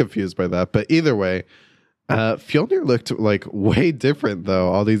 I was confused by that. But either way, Fjolnir looked like way different, though,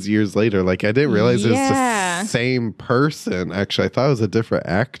 all these years later. Like, I didn't realize it was the same person. Actually, I thought it was a different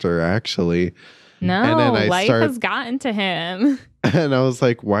actor, actually. No, and then life has gotten to him. And I was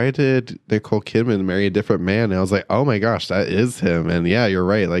like, why did Nicole Kidman marry a different man? And I was like, oh my gosh, that is him. And yeah, you're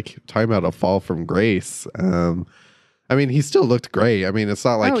right. Like, talking about a fall from grace. I mean, he still looked great. I mean, it's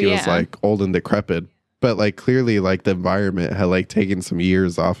not like he was like old and decrepit. But like clearly like the environment had like taken some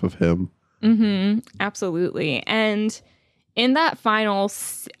years off of him. Mm-hmm. Absolutely. And in that final,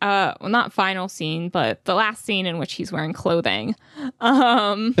 well, not final scene, but the last scene in which he's wearing clothing,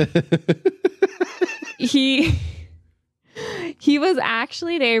 he was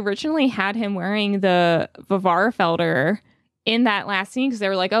actually, they originally had him wearing the Varfelder in that last scene because they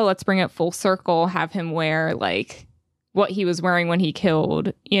were like, oh, let's bring it full circle, have him wear like what he was wearing when he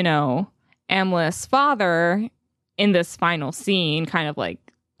killed, you know, Amleth's father in this final scene, kind of like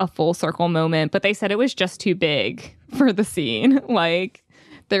a full circle moment. But they said it was just too big for the scene. Like,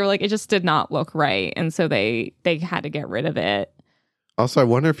 they were like, it just did not look right. And so they had to get rid of it. Also, I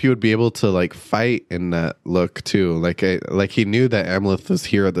wonder if he would be able to like fight in that look too. Like he knew that Amleth was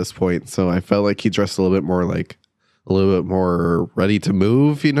here at this point. So I felt like he dressed a little bit more ready to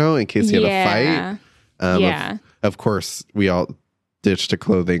move, you know, in case he had a fight. Of course, we all ditched the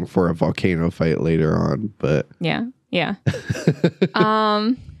clothing for a volcano fight later on, but yeah.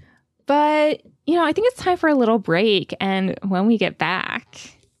 But you know, I think it's time for a little break, and when we get back,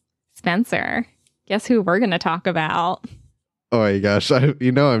 Spencer, guess who we're going to talk about? Oh my gosh, I'm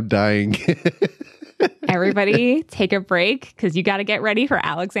dying. Everybody, take a break because you got to get ready for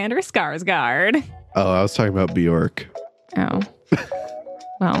Alexander Skarsgård. Oh, I was talking about Bjork. Oh,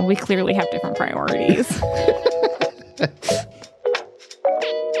 well, we clearly have different priorities.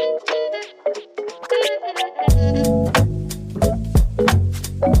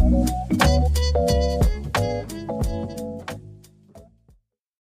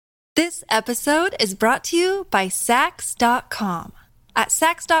 This episode is brought to you by Sax.com. At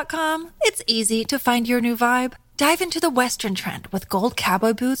Sax.com, it's easy to find your new vibe. Dive into the Western trend with gold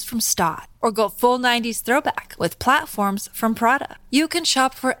cowboy boots from Stott, or go full 90s throwback with platforms from Prada. You can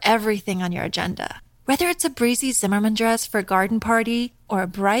shop for everything on your agenda, whether it's a breezy Zimmermann dress for a garden party or a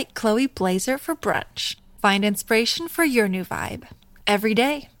bright Chloe blazer for brunch. Find inspiration for your new vibe every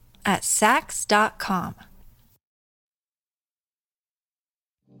day at Sax.com.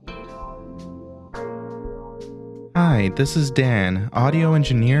 Hi, this is Dan, audio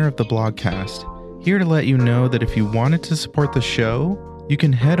engineer of the Blogcast, here to let you know that if you wanted to support the show, you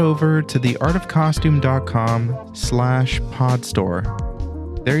can head over to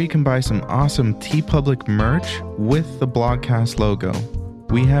theartofcostume.com/podstore. There you can buy some awesome TeePublic merch with the Blogcast logo.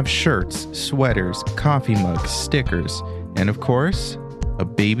 We have shirts, sweaters, coffee mugs, stickers, and of course, a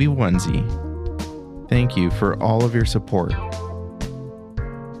baby onesie. Thank you for all of your support.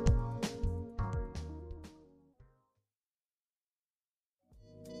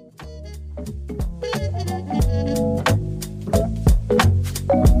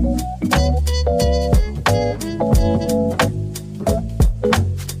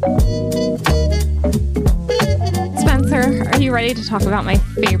 Ready to talk about my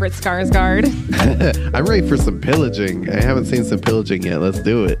favorite Skarsgård? I'm ready for some pillaging. I haven't seen some pillaging yet. Let's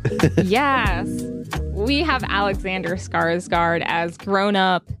do it. Yes. We have Alexander Skarsgård as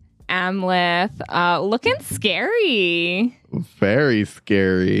grown-up Amleth, looking scary. Very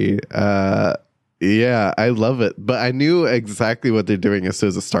scary. Yeah, I love it. But I knew exactly what they're doing as soon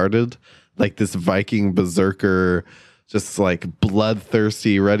as it started. Like this Viking berserker, just like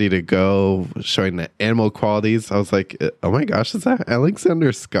bloodthirsty, ready to go, showing the animal qualities. I was like, oh my gosh, is that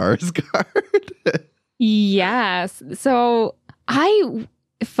Alexander Skarsgård? Yes. So I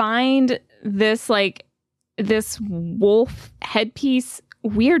find this wolf headpiece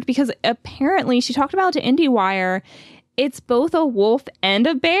weird because apparently she talked about it to IndieWire. It's both a wolf and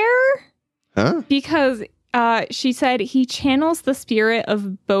a bear. Huh? Because she said he channels the spirit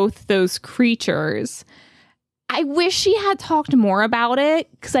of both those creatures. I wish she had talked more about it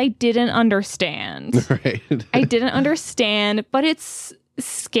because I didn't understand. Right. I didn't understand, but it's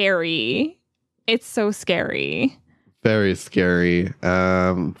scary. It's so scary. Very scary.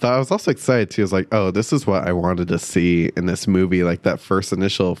 I was also excited too. I was like, oh, this is what I wanted to see in this movie. Like that first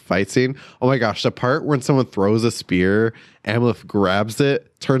initial fight scene. Oh my gosh, the part when someone throws a spear, Amleth grabs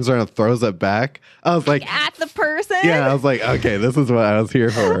it, turns around and throws it back. I was like, at the person? Yeah, I was like, okay, this is what I was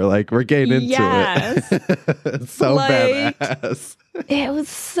here for. Like, we're getting into it. It's so badass. It was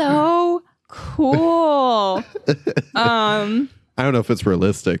so cool. I don't know if it's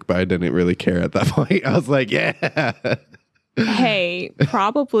realistic, but I didn't really care at that point. I was like, yeah. Hey,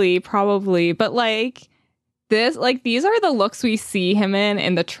 probably. But like this, like these are the looks we see him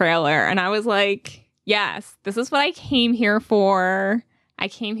in the trailer. And I was like, yes, this is what I came here for. I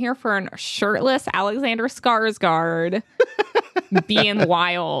came here for a shirtless Alexander Skarsgård being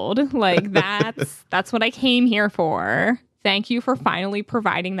wild. Like that's what I came here for. Thank you for finally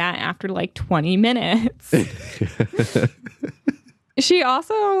providing that after like 20 minutes. She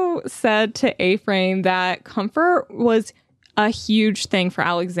also said to A-Frame that comfort was a huge thing for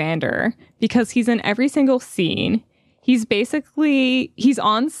Alexander because he's in every single scene. He's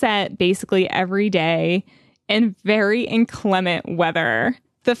on set basically every day in very inclement weather.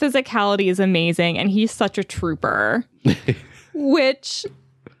 The physicality is amazing and he's such a trooper. Which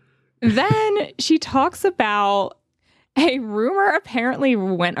then she talks about a rumor apparently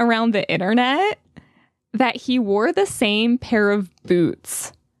went around the internet that he wore the same pair of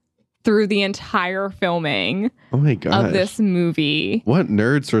boots through the entire filming of this movie. What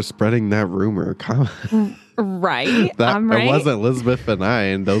nerds are spreading that rumor? Right? It wasn't Elizabeth and I,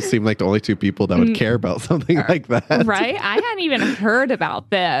 and those seem like the only two people that would care about something like that. Right? I hadn't even heard about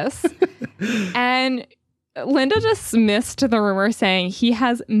this. And Linda dismissed the rumor saying he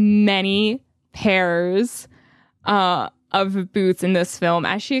has many pairs of boots in this film,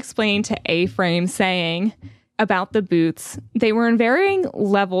 as she explained to A-Frame, saying about the boots, they were in varying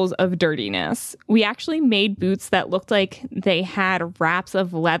levels of dirtiness. We actually made boots that looked like they had wraps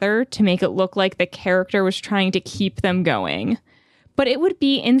of leather to make it look like the character was trying to keep them going. But it would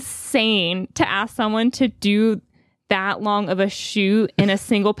be insane to ask someone to do that long of a shoot in a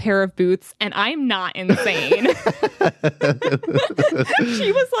single pair of boots, and I'm not insane.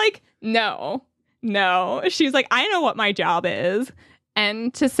 She was like, no. She's like, I know what my job is.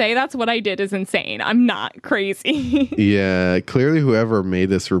 And to say that's what I did is insane. I'm not crazy. Yeah, clearly whoever made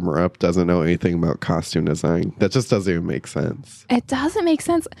this rumor up doesn't know anything about costume design. That just doesn't even make sense. It doesn't make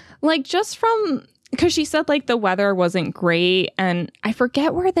sense. Like, just from, because she said, like, the weather wasn't great. And I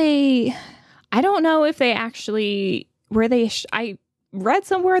forget I don't know if they actually, I read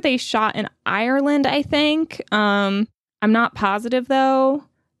somewhere they shot in Ireland, I think. I'm not positive, though.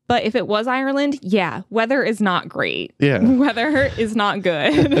 But if it was Ireland, yeah, weather is not great. Yeah. Weather is not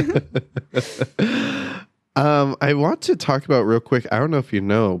good. I want to talk about real quick, I don't know if you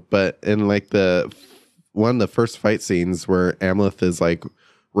know, but in like one of the first fight scenes where Amleth is like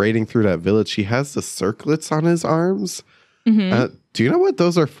raiding through that village, he has the circlets on his arms. Mm-hmm. Do you know what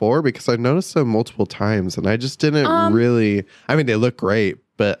those are for? Because I noticed them multiple times and I just didn't really, I mean, they look great,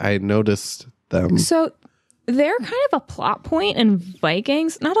 but I noticed them. So they're kind of a plot point in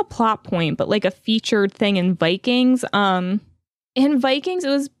Vikings. Not a plot point, but like a featured thing in Vikings. In Vikings, it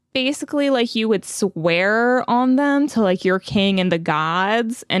was basically like you would swear on them to like your king and the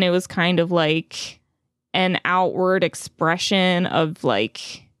gods. And it was kind of like an outward expression of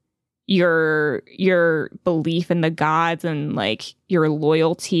like your belief in the gods and like your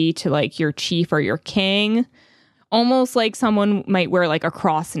loyalty to like your chief or your king. Almost like someone might wear like a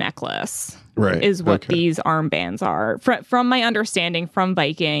cross necklace, right? Is what these armbands are. From my understanding from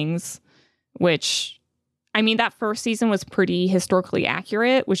Vikings, which, I mean, that first season was pretty historically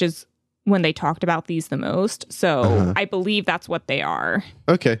accurate, which is when they talked about these the most. So I believe that's what they are.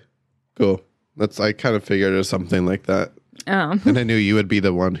 Okay, cool. I kind of figured it was something like that. And I knew you would be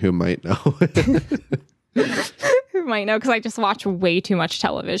the one who might know. Who might know, because I just watch way too much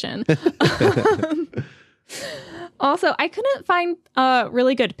television. Also, I couldn't find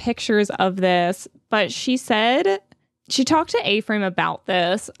really good pictures of this, but she talked to Ephraim about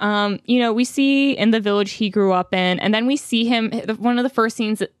this. We see in the village he grew up in, and then we see him, one of the first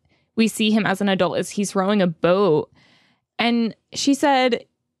scenes that we see him as an adult is he's rowing a boat. And she said,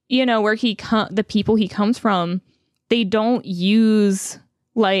 where the people he comes from, they don't use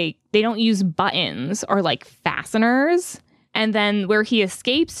buttons or like fasteners. And then where he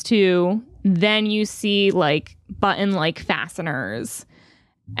escapes to, then you see like button like fasteners.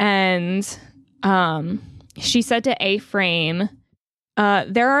 And she said to Ephraim,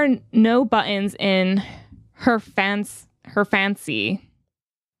 there are no buttons in her fancy.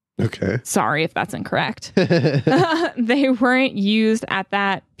 Okay. Sorry if that's incorrect. They weren't used at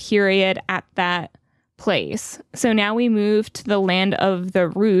that period, at that place. So now we move to the land of the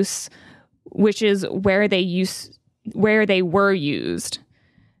Rus, which is where they were used.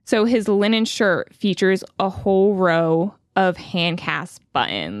 So his linen shirt features a whole row of hand cast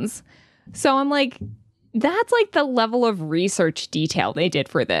buttons. So I'm like, that's like the level of research detail they did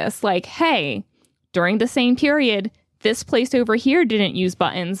for this. Like, hey, during the same period, this place over here didn't use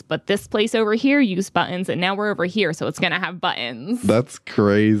buttons, but this place over here used buttons, and now we're over here, so it's going to have buttons. That's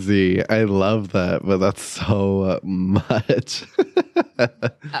crazy. I love that, but that's so much.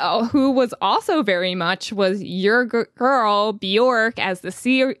 Who was also very much was your girl, Bjork, as the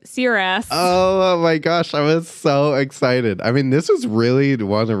seeress. Oh my gosh, I was so excited. I mean, this was really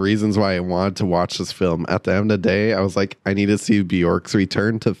one of the reasons why I wanted to watch this film. At the end of the day, I was like, I need to see Bjork's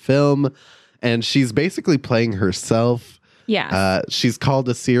return to film. And she's basically playing herself. Yeah. She's called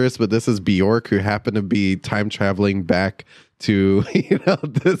a seeress, but this is Bjork, who happened to be time traveling back to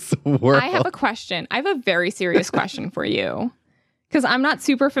this world. I have a question. I have a very serious question for you, because I'm not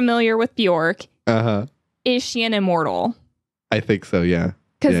super familiar with Bjork. Is she an immortal? I think so. Yeah.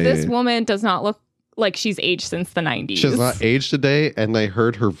 Because this woman does not look like she's aged since the 90s. She's not aged today, and I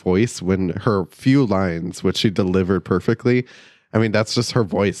heard her voice when her few lines, which she delivered perfectly. I mean, that's just her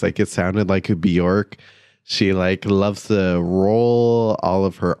voice. Like, it sounded like a Bjork. She like loves to roll all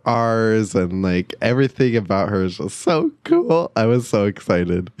of her R's, and like everything about her is just so cool. I was so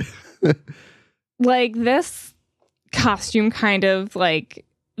excited. Like, this costume kind of like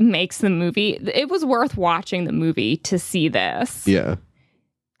makes the movie. It was worth watching the movie to see this. Yeah.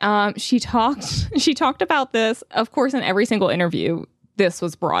 She talked about this, of course, in every single interview. This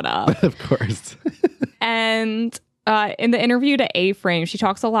was brought up. Of course. And in the interview to A-Frame, she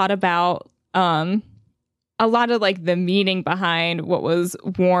talks a lot about a lot of like the meaning behind what was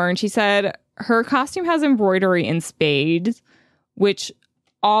worn. She said her costume has embroidery in spades,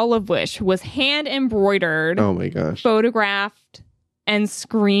 all of which was hand embroidered. Oh my gosh. Photographed and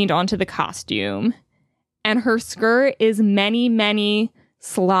screened onto the costume. And her skirt is many, many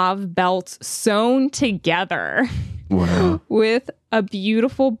Slav belts sewn together. Wow. With a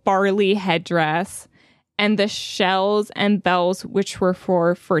beautiful barley headdress and the shells and bells, which were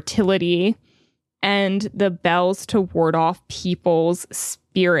for fertility, and the bells to ward off people's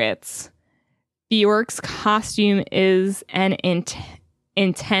spirits. Bjork's costume is an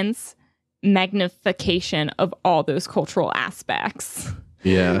intense magnification of all those cultural aspects.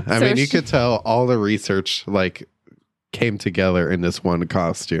 Yeah. I mean, you could tell all the research like came together in this one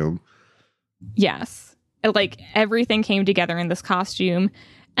costume. Yes. Like everything came together in this costume.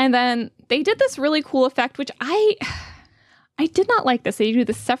 And then they did this really cool effect, which I did not like this. They do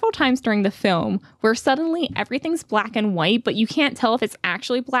this several times during the film where suddenly everything's black and white, but you can't tell if it's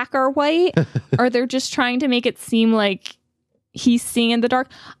actually black or white, or they're just trying to make it seem like he's seeing in the dark.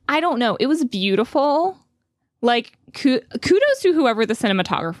 I don't know. It was beautiful. Like, kudos to whoever the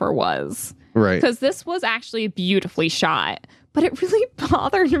cinematographer was. Right. Because this was actually beautifully shot. But it really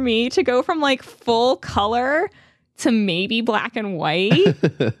bothered me to go from like full color to maybe black and white.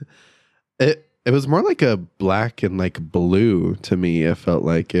 It was more like a black and like blue to me. It felt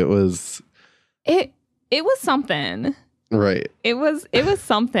like it was something. Right. It was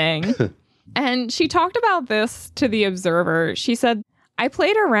something. And she talked about this to The Observer. She said, I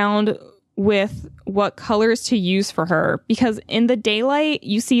played around with what colors to use for her, because in the daylight,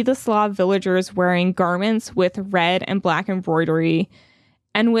 you see the Slav villagers wearing garments with red and black embroidery.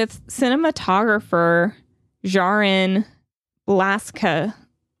 And with cinematographer Jarin Blaska,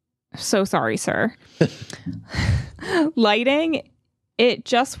 so sorry, sir, lighting, it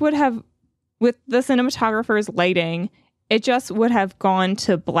just would have, with the cinematographer's lighting, it just would have gone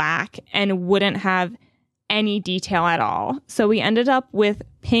to black and wouldn't have any detail at all. So we ended up with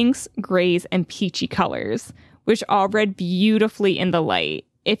pinks, grays, and peachy colors, which all read beautifully in the light.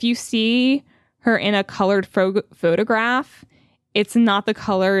 If you see her in a colored photograph, it's not the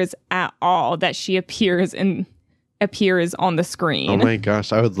colors at all that she appears on the screen. Oh my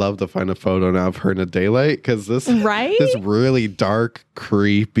gosh, I would love to find a photo now of her in a daylight, because this really dark,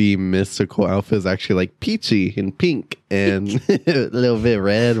 creepy, mystical outfit is actually like peachy and pink and a little bit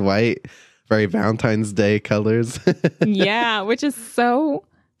red, white, very Valentine's Day colors. Yeah, which is so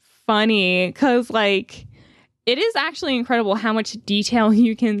funny because like it is actually incredible how much detail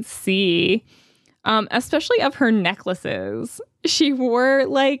you can see, especially of her necklaces. She wore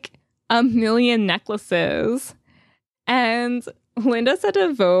like a million necklaces. And Linda said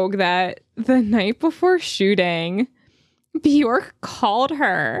to Vogue that the night before shooting, Bjork called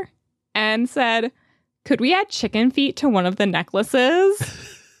her and said, "Could we add chicken feet to one of the necklaces?"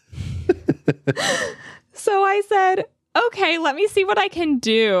 So I said, "Okay, let me see what I can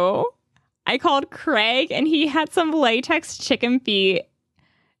do." I called Craig and he had some latex chicken feet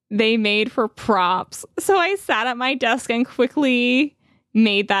they made for props. So I sat at my desk and quickly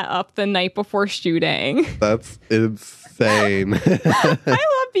made that up the night before shooting. That's insane. I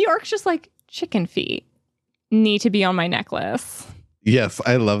love Bjork's just like, chicken feet need to be on my necklace. Yes,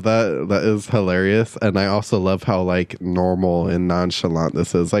 I love that. That is hilarious. And I also love how like normal and nonchalant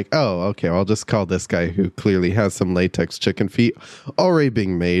this is. Like, oh, okay, I'll just call this guy who clearly has some latex chicken feet already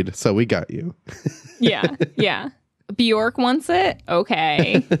being made. So we got you. Yeah. Bjork wants it.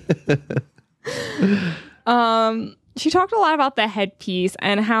 Okay. She talked a lot about the headpiece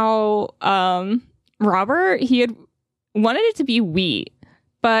and how Robert, he had wanted it to be wheat,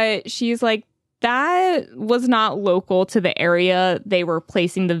 but she's like, that was not local to the area they were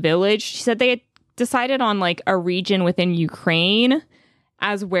placing the village. She said they had decided on like a region within Ukraine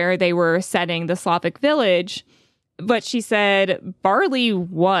as where they were setting the Slavic village. But she said barley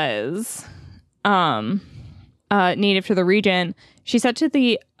was native to the region. She said to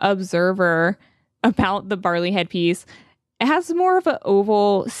the Observer about the barley headpiece, it has more of an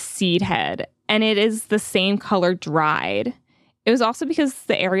oval seed head, and it is the same color dried. It was also because of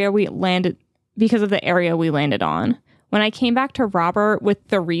the area we landed on. When I came back to Robert with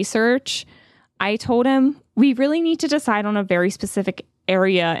the research, I told him we really need to decide on a very specific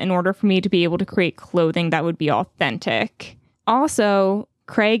area in order for me to be able to create clothing that would be authentic. Also,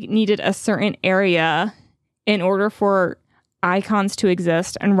 Craig needed a certain area in order for icons to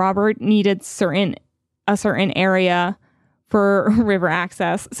exist, and Robert needed a certain area for river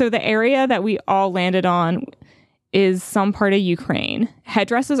access. So the area that we all landed on is some part of Ukraine.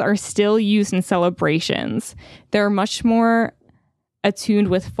 Headdresses are still used in celebrations. They're much more attuned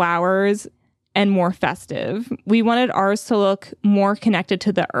with flowers and more festive. We wanted ours to look more connected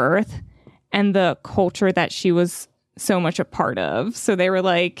to the earth and the culture that she was so much a part of. So they were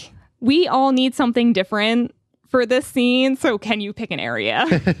like, we all need something different for this scene, so can you pick an area?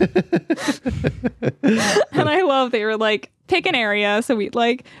 And I love they were like, pick an area. So we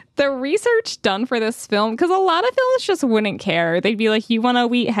like the research done for this film, because a lot of films just wouldn't care. They'd be like, you want a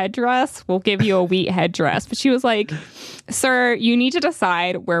wheat headdress? We'll give you a wheat headdress. But she was like, sir, you need to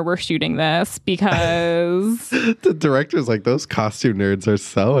decide where we're shooting this, because the director's like, those costume nerds are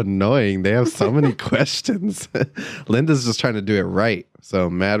so annoying. They have so many questions. Linda's just trying to do it right. So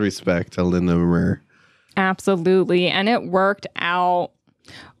mad respect to Linda Murr. Absolutely. And it worked out.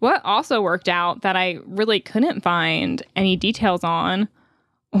 What also worked out that I really couldn't find any details on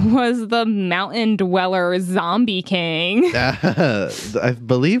was the mountain dweller zombie king. I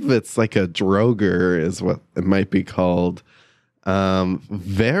believe it's like a droger is what it might be called.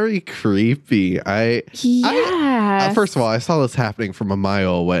 Very creepy. First of all, I saw this happening from a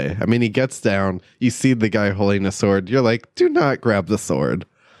mile away. I mean, he gets down, you see the guy holding a sword. You're like, do not grab the sword.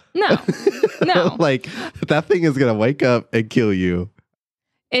 No. Like, that thing is going to wake up and kill you.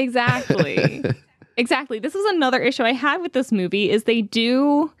 Exactly. This is another issue I had with this movie, is they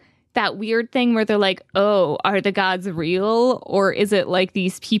do that weird thing where they're like, oh, are the gods real? Or is it like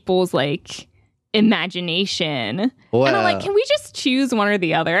these people's like imagination? Well, and I'm like, can we just choose one or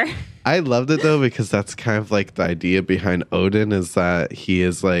the other? I loved it though, because that's kind of like the idea behind Odin, is that he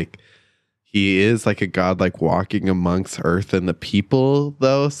is like, he is like a god, like walking amongst earth and the people,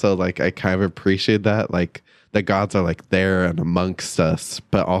 though. So like I kind of appreciate that. Like the gods are like there and amongst us,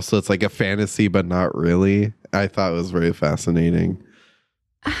 but also it's like a fantasy, but not really. I thought it was very fascinating.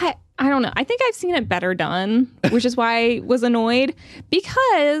 I don't know. I think I've seen it better done, which is why I was annoyed,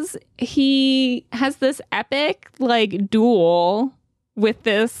 because he has this epic like duel with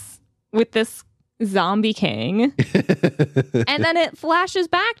this zombie king. And then it flashes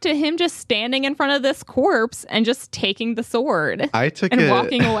back to him just standing in front of this corpse and just taking the sword and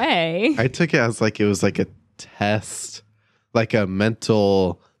walking away. I took it as like it was like a test, like a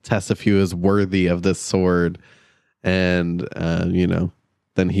mental test if he was worthy of this sword. And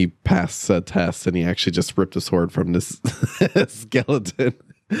then he passed a test and he actually just ripped a sword from this skeleton.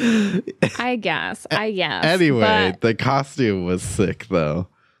 I guess. Anyway, the costume was sick, though.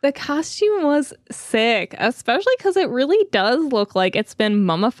 The costume was sick, especially because it really does look like it's been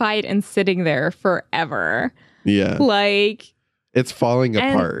mummified and sitting there forever. Yeah. Like, it's falling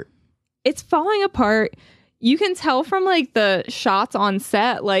apart. It's falling apart. You can tell from like the shots on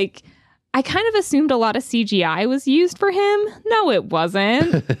set, like, I kind of assumed a lot of CGI was used for him. No, it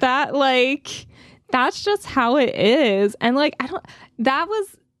wasn't. That's just how it is. And like, that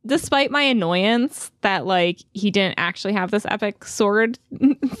was, despite my annoyance that like he didn't actually have this epic sword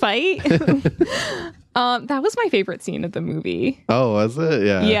fight. That was my favorite scene of the movie. Oh, was it?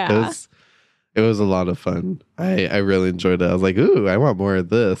 Yeah. Yeah. It was a lot of fun. I really enjoyed it. I was like, ooh, I want more of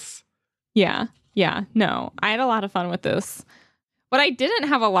this. Yeah. Yeah. No, I had a lot of fun with this. What I didn't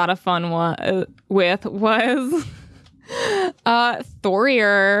have a lot of fun with was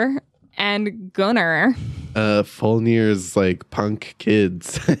Thorir and Gunnar. Fulnir's like punk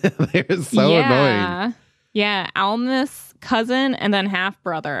kids. They're so annoying. Yeah, Almith's cousin and then half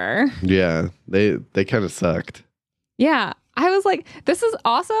brother. Yeah, they kind of sucked. Yeah, I was like, this is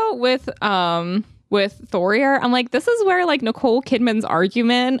also with Thorir. I'm like, this is where like Nicole Kidman's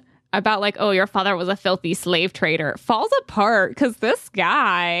argument about like, oh, your father was a filthy slave trader falls apart because this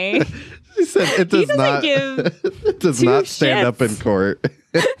guy, she said, it does not stand up in court.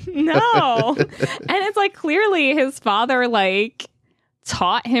 No. And it's like clearly his father like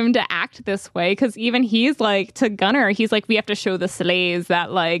taught him to act this way, because even he's like, to Gunnar, he's like, we have to show the slaves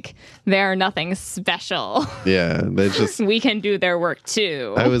that like they're nothing special. Yeah, we can do their work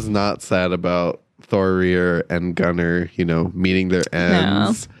too. I was not sad about Thorir and Gunnar, meeting their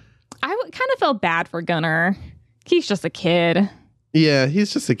ends. No. I kind of felt bad for Gunnar. He's just a kid. Yeah,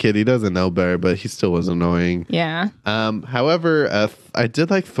 he's just a kid. He doesn't know better, but he still was annoying. Yeah. However, I did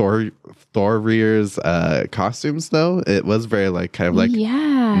like Thorir's costumes, though. It was very like kind of like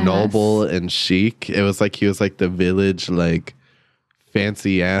noble and chic. It was like he was like the village like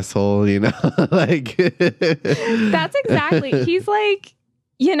fancy asshole, like. That's exactly. He's like.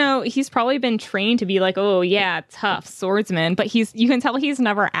 He's probably been trained to be like, oh, yeah, tough swordsman. But you can tell he's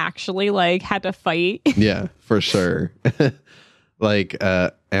never actually like had to fight. Yeah, for sure. Like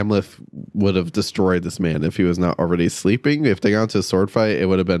Amleth would have destroyed this man if he was not already sleeping. If they got into a sword fight, it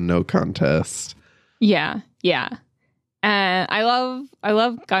would have been no contest. Yeah, yeah. And I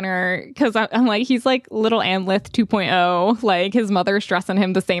love Gunnar because I'm like, he's like little Amleth 2.0. Like his mother's dressing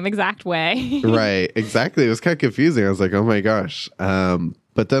him the same exact way. Right, exactly. It was kind of confusing. I was like, oh my gosh.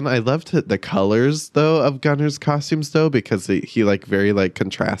 But then I loved the colors though of Gunnar's costumes though, because he like very like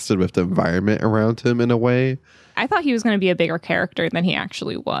contrasted with the environment around him in a way. I thought he was going to be a bigger character than he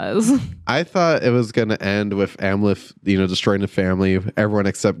actually was. I thought it was going to end with Amleth, destroying the family, everyone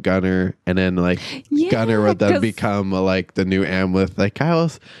except Gunnar, and then like Gunnar would then become like the new Amleth, like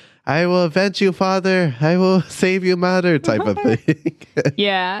I will avenge you, father. I will save you, mother, type of thing.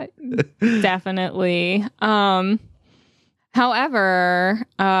 Yeah, definitely. However,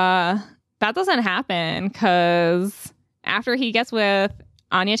 that doesn't happen because after he gets with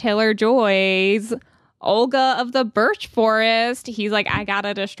Anya Taylor-Joy's Olga of the Birch Forest, he's like, I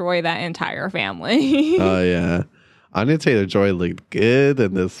gotta destroy that entire family. Oh, yeah. Anya Taylor-Joy looked good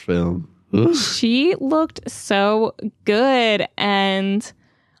in this film. Ooh. She looked so good. And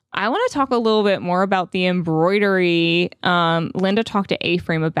I want to talk a little bit more about the embroidery. Linda talked to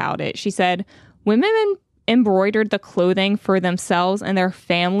A-Frame about it. She said, women embroidered the clothing for themselves and their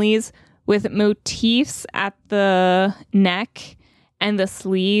families with motifs at the neck and the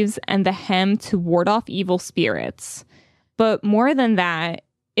sleeves and the hem to ward off evil spirits. But more than that,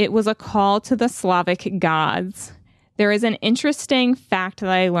 it was a call to the Slavic gods. There is an interesting fact that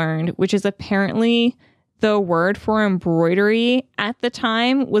I learned, which is apparently the word for embroidery at the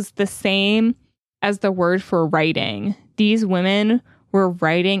time was the same as the word for writing. These women were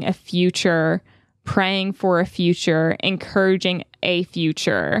writing a future, praying for a future, encouraging a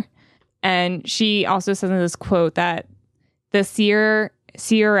future. And she also says in this quote that the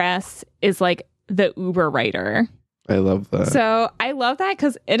CRS is like the Uber writer. I love that. So I love that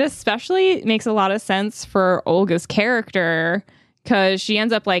because it especially makes a lot of sense for Olga's character, because she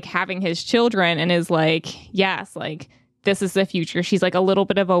ends up like having his children and is like, yes, like this is the future. She's like a little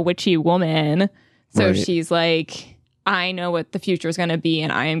bit of a witchy woman. So Right. she's like, I know what the future is going to be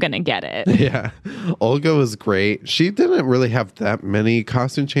and I am going to get it. Yeah. Olga was great. She didn't really have that many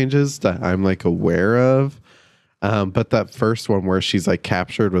costume changes that I'm like aware of. But that first one where she's like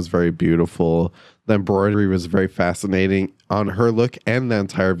captured was very beautiful. The embroidery was very fascinating on her look, and the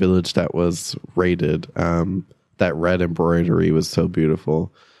entire village that was raided. That red embroidery was so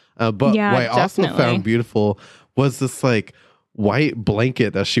beautiful. But Yeah, what I also definitely. found beautiful was this like white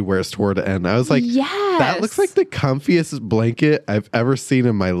blanket that she wears toward the end. I was like, Yes. that looks like the comfiest blanket I've ever seen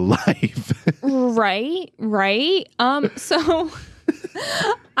in my life. Right. So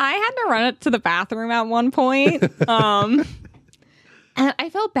I had to run it to the bathroom at one point. And I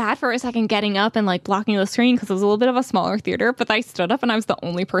felt bad for a second getting up and like blocking the screen because it was a little bit of a smaller theater, but I stood up and I was the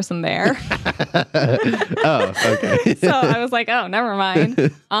only person there. Oh, okay. So I was like, oh, never mind.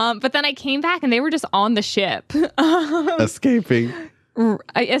 But then I came back and they were just on the ship. Escaping.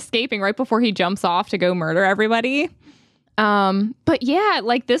 Escaping right before he jumps off to go murder everybody. But yeah,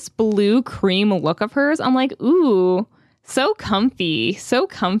 like this blue cream look of hers, I'm like, ooh, so comfy.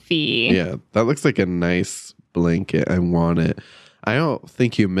 Yeah, that looks like a nice blanket. I want it. I don't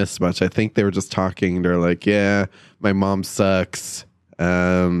think you missed much. I think they were just talking. They're like, yeah, my mom sucks.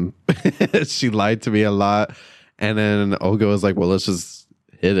 She lied to me a lot. And then Olga was like, well, let's just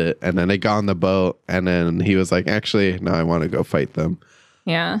hit it. And then they got on the boat. And then he was like, actually, no, I want to go fight them.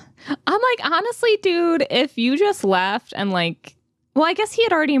 Yeah. I'm like, honestly, dude, if you just left and like, well, I guess he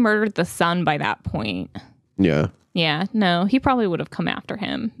had already murdered the son by that point. Yeah. Yeah, no, he probably would have come after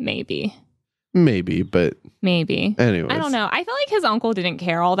him. Maybe. But Anyways. anyways. I don't know. I feel like his uncle didn't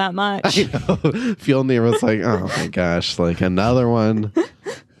care all that much. I know. Fjolnir was like, oh my gosh, like another one.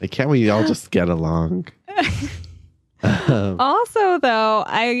 Like, can't we all just get along? Also, though,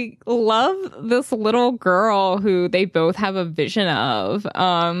 I love this little girl who they both have a vision of,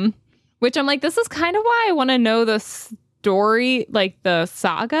 which I'm like, this is kind of why I want to know the story, like the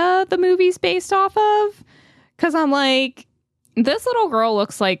saga the movie's based off of. Because I'm like, this little girl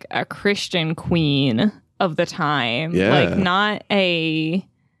looks like a Christian queen of the time. Yeah. Like not a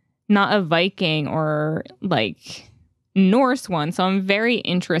Viking or like Norse one. So I'm very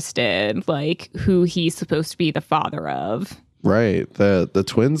interested, like who he's supposed to be the father of. Right. The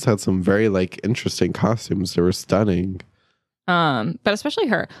twins had some very like interesting costumes. They were stunning. But especially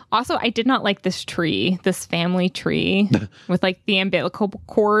her. Also, I did not like this tree, this family tree with like the umbilical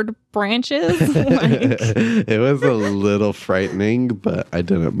cord branches. Like, It was a little frightening, but I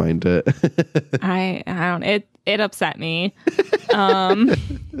didn't mind it. I don't. It upset me.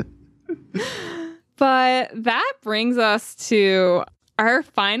 But that brings us to our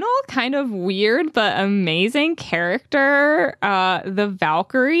final kind of weird but amazing character, the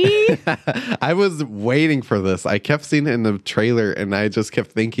Valkyrie. I was waiting for this. I kept seeing it in the trailer, and I just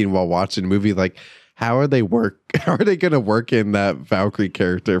kept thinking while watching the movie, like, how are they going to work in that Valkyrie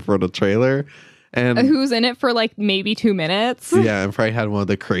character for the trailer? And Who's in it for like maybe 2 minutes. yeah, and probably had one of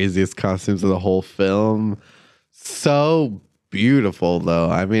the craziest costumes of the whole film. So beautiful, though.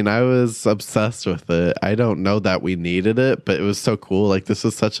 I mean, I was obsessed with it. I don't know that we needed it, but it was so cool. Like, this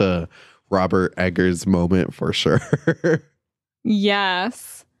was such a Robert Eggers moment for sure.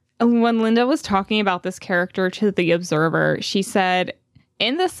 Yes. When Linda was talking about this character to The Observer, she said,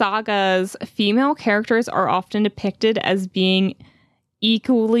 in the sagas, female characters are often depicted as being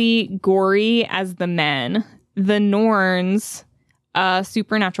equally gory as the men. The Norns, a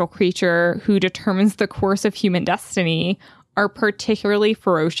supernatural creature who determines the course of human destiny, are particularly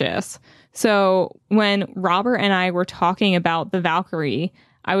ferocious. So when Robert and I were talking about the Valkyrie,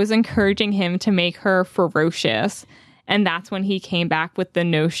 I was encouraging him to make her ferocious. And that's when he came back with the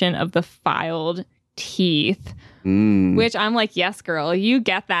notion of the filed teeth, which I'm like, yes, girl, you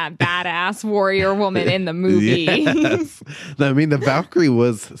get that badass warrior woman in the movie. Yes. I mean, the Valkyrie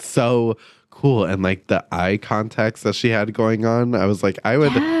was so cool. And like the eye contacts that she had going on, I was like, I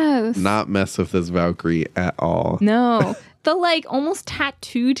would not mess with this Valkyrie at all. No. The like almost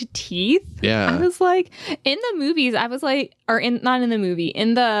tattooed teeth. Yeah. I was like, in the movies, I was like, not in the movie,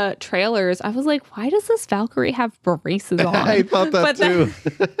 in the trailers, I was like, why does this Valkyrie have braces on? I thought that too.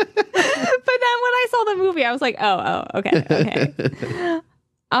 But then when I saw the movie, I was like, oh, okay.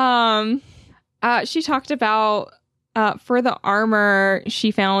 She talked about for the armor, she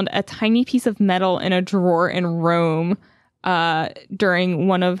found a tiny piece of metal in a drawer in Rome. during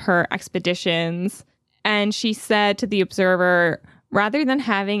one of her expeditions. And she said to the Observer, rather than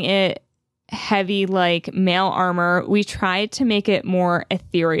having it heavy like mail armor, we tried to make it more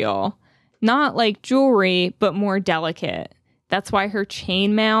ethereal. Not like jewelry, but more delicate. That's why her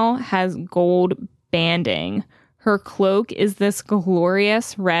chainmail has gold banding. Her cloak is this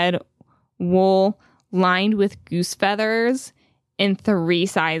glorious red wool lined with goose feathers in 3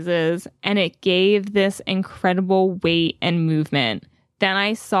 sizes, and it gave this incredible weight and movement. Then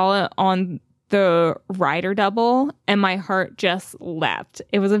I saw it on the rider double, and my heart just leapt.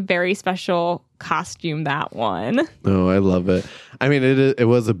 It was a very special costume, that one. Oh, I love it. I mean, it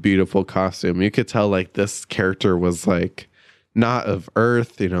was a beautiful costume. You could tell like this character was like not of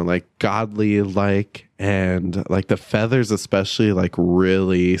earth, you know, like godly like, and like the feathers especially like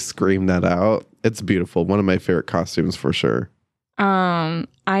really scream that out. It's beautiful. One of my favorite costumes for sure. I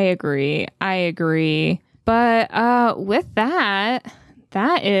agree. But with that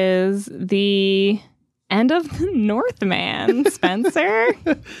is the end of the Northman, Spencer.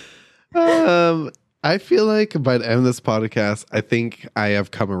 I feel like by the end of this podcast, I think I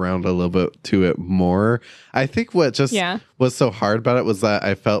have come around a little bit to it more. I think what just was so hard about it was that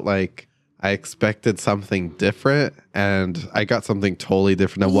I felt like I expected something different, and I got something totally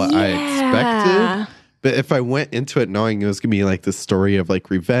different than what I expected. But if I went into it knowing it was going to be like the story of like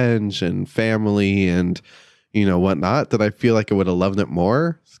revenge and family and, you know, whatnot, that I feel like I would have loved it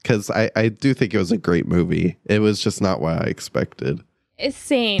more, because I do think it was a great movie. It was just not what I expected. It's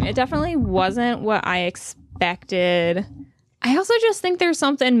same. It definitely wasn't what I expected. I also just think there's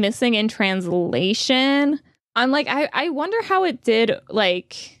something missing in translation. I'm like, I wonder how it did,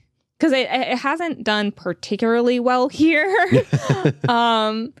 like, because it hasn't done particularly well here.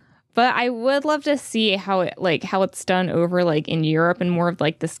 But I would love to see how it's done over like in Europe and more of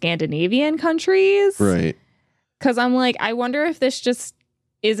like the Scandinavian countries. Right. Because I'm like, I wonder if this just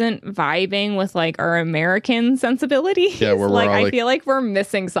isn't vibing with like our American sensibilities. Yeah, I feel like we're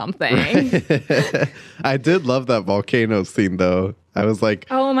missing something. I did love that volcano scene though. I was like,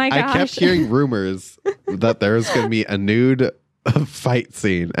 oh my gosh. I kept hearing rumors that there was going to be a nude fight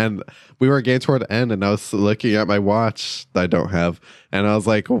scene, and we were getting toward the end, and I was looking at my watch that I don't have, and I was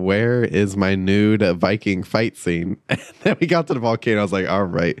like, where is my nude Viking fight scene? And then we got to the volcano. I was like, all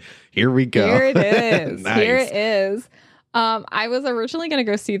right, here we go. Here it is. Nice. Here it is. I was originally going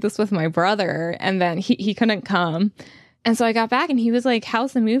to go see this with my brother, and then he couldn't come. And so I got back and he was like,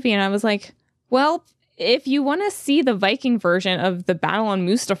 how's the movie? And I was like, well, if you want to see the Viking version of the Battle on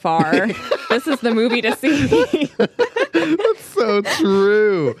Mustafar, this is the movie to see. That's so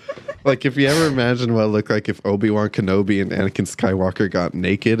true. Like, if you ever imagine what it looked like if Obi-Wan Kenobi and Anakin Skywalker got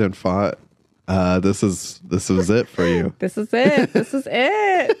naked and fought, this was it for you. This is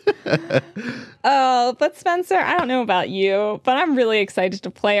it. Oh, but Spencer, I don't know about you, but I'm really excited to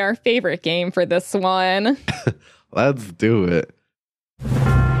play our favorite game for this one. Let's do it.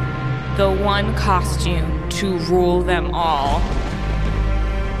 The one costume to rule them all.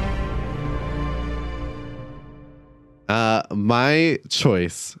 My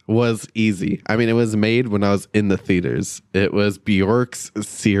choice was easy. I mean, it was made when I was in the theaters. It was Bjork's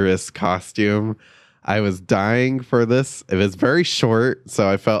Cirrus costume. I was dying for this. It was very short, so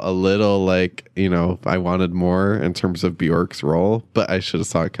I felt a little like, you know, I wanted more in terms of Bjork's role, but I should have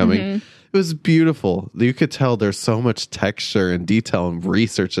saw it coming. Mm-hmm. It was beautiful. You could tell there's so much texture and detail and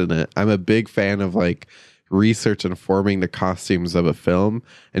research in it. I'm a big fan of like research informing the costumes of a film,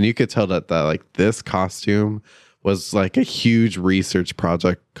 and you could tell that like this costume was like a huge research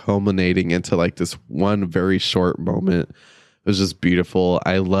project culminating into like this one very short moment. It was just beautiful.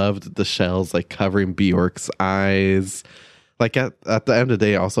 I loved the shells like covering Bjork's eyes. Like at the end of the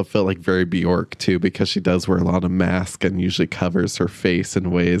day, I also felt like very Bjork too, because she does wear a lot of masks and usually covers her face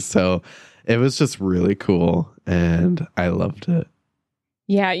in ways. So it was just really cool, and I loved it.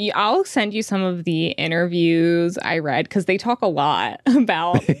 Yeah, I'll send you some of the interviews I read, because they talk a lot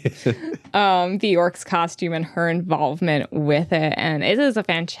about Bjork's costume and her involvement with it. And it is a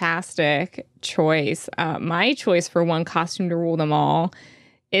fantastic choice. My choice for one costume to rule them all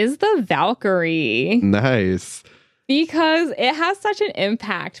is the Valkyrie. Nice. Because it has such an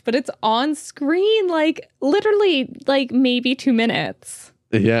impact, but it's on screen like literally like maybe 2 minutes.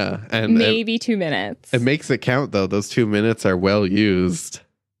 Yeah, and maybe 2 minutes. It makes it count though. Those 2 minutes are well used.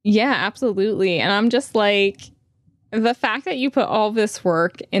 Yeah, absolutely. And I'm just like, the fact that you put all this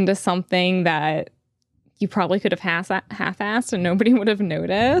work into something that you probably could have half-assed and nobody would have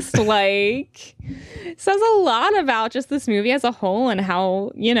noticed. Like, says a lot about just this movie as a whole and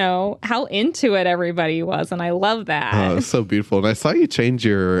how, you know, how into it everybody was. And I love that. Oh, it's so beautiful. And I saw you change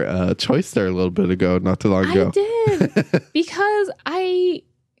your choice there a little bit ago, not too long ago. I did. Because I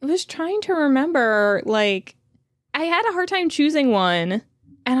was trying to remember, like, I had a hard time choosing one.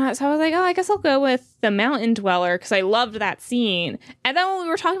 And so I was like, oh, I guess I'll go with the Mountain Dweller because I loved that scene. And then when we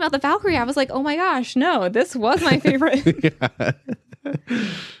were talking about the Valkyrie, I was like, oh my gosh, no, this was my favorite.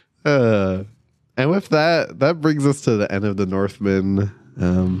 And with that brings us to the end of the Northman.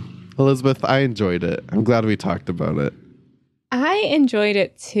 Elizabeth, I enjoyed it. I'm glad we talked about it. I enjoyed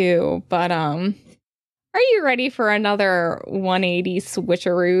it too, but are you ready for another 180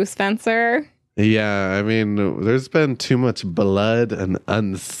 switcheroo, Spencer? Yeah, I mean, there's been too much blood and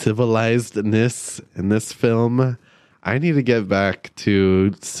uncivilizedness in this film. I need to get back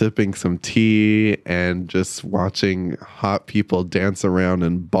to sipping some tea and just watching hot people dance around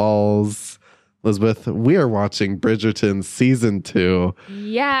in balls. Elizabeth, we are watching Bridgerton Season 2.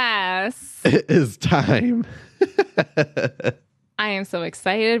 Yes. It is time. I am so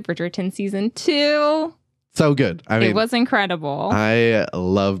excited. Bridgerton Season 2. So good. I mean, it was incredible. I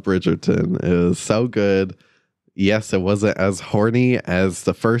love Bridgerton. It was so good. Yes, it wasn't as horny as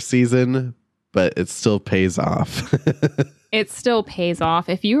the first season, but it still pays off. It still pays off.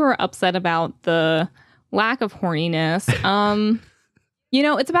 If you were upset about the lack of horniness, you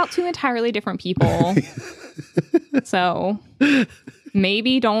know, it's about two entirely different people. So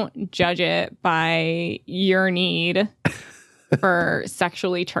maybe don't judge it by your need for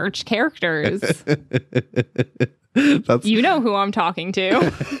sexually charged characters. You know who I'm talking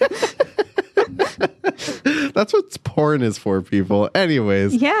to. That's what porn is for, people.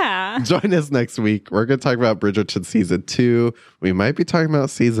 Anyways, yeah. Join us next week. We're going to talk about Bridgerton Season 2. We might be talking about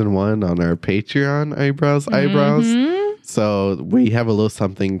Season 1 on our Patreon, Eyebrows. So we have a little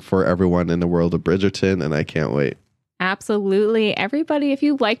something for everyone in the world of Bridgerton, and I can't wait. Absolutely. Everybody, if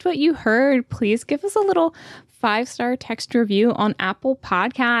you liked what you heard, please give us a little 5-star text review on Apple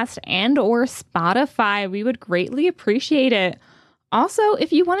Podcasts and or Spotify. We would greatly appreciate it. Also,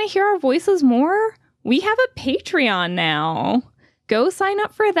 if you want to hear our voices more, we have a Patreon now. Go sign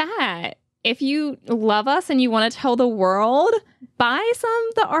up for that. If you love us and you want to tell the world, buy some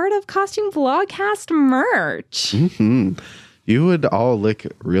The Art of Costume Vlogcast merch. Mm-hmm. You would all look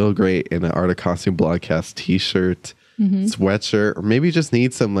real great in an Art of Costume Vlogcast t-shirt. Sweatshirt, or maybe just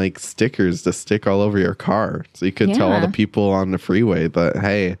need some like stickers to stick all over your car so you could tell all the people on the freeway that,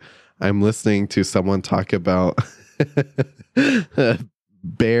 hey, I'm listening to someone talk about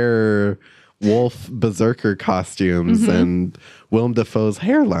bear wolf berserker costumes and Willem Dafoe's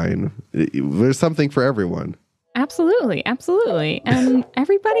hairline. There's something for everyone. Absolutely. And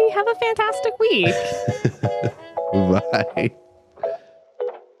everybody have a fantastic week. Bye.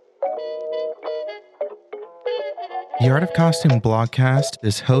 The Art of Costume Blogcast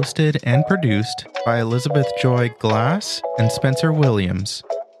is hosted and produced by Elizabeth Joy Glass and Spencer Williams.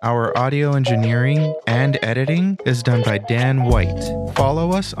 Our audio engineering and editing is done by Dan White.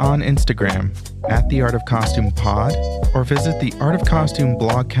 Follow us on Instagram at The Art of Costume Pod or visit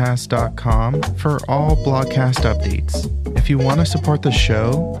theartofcostumeblogcast.com for all blogcast updates. If you want to support the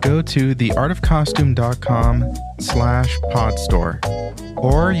show, go to theartofcostume.com/podstore.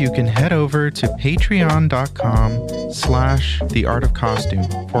 Or you can head over to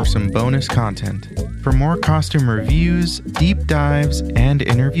patreon.com/theartofcostume for some bonus content. For more costume reviews, deep dives, and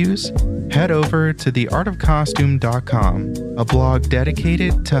interviews, head over to theartofcostume.com, a blog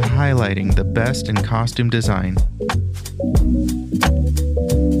dedicated to highlighting the best in costume design.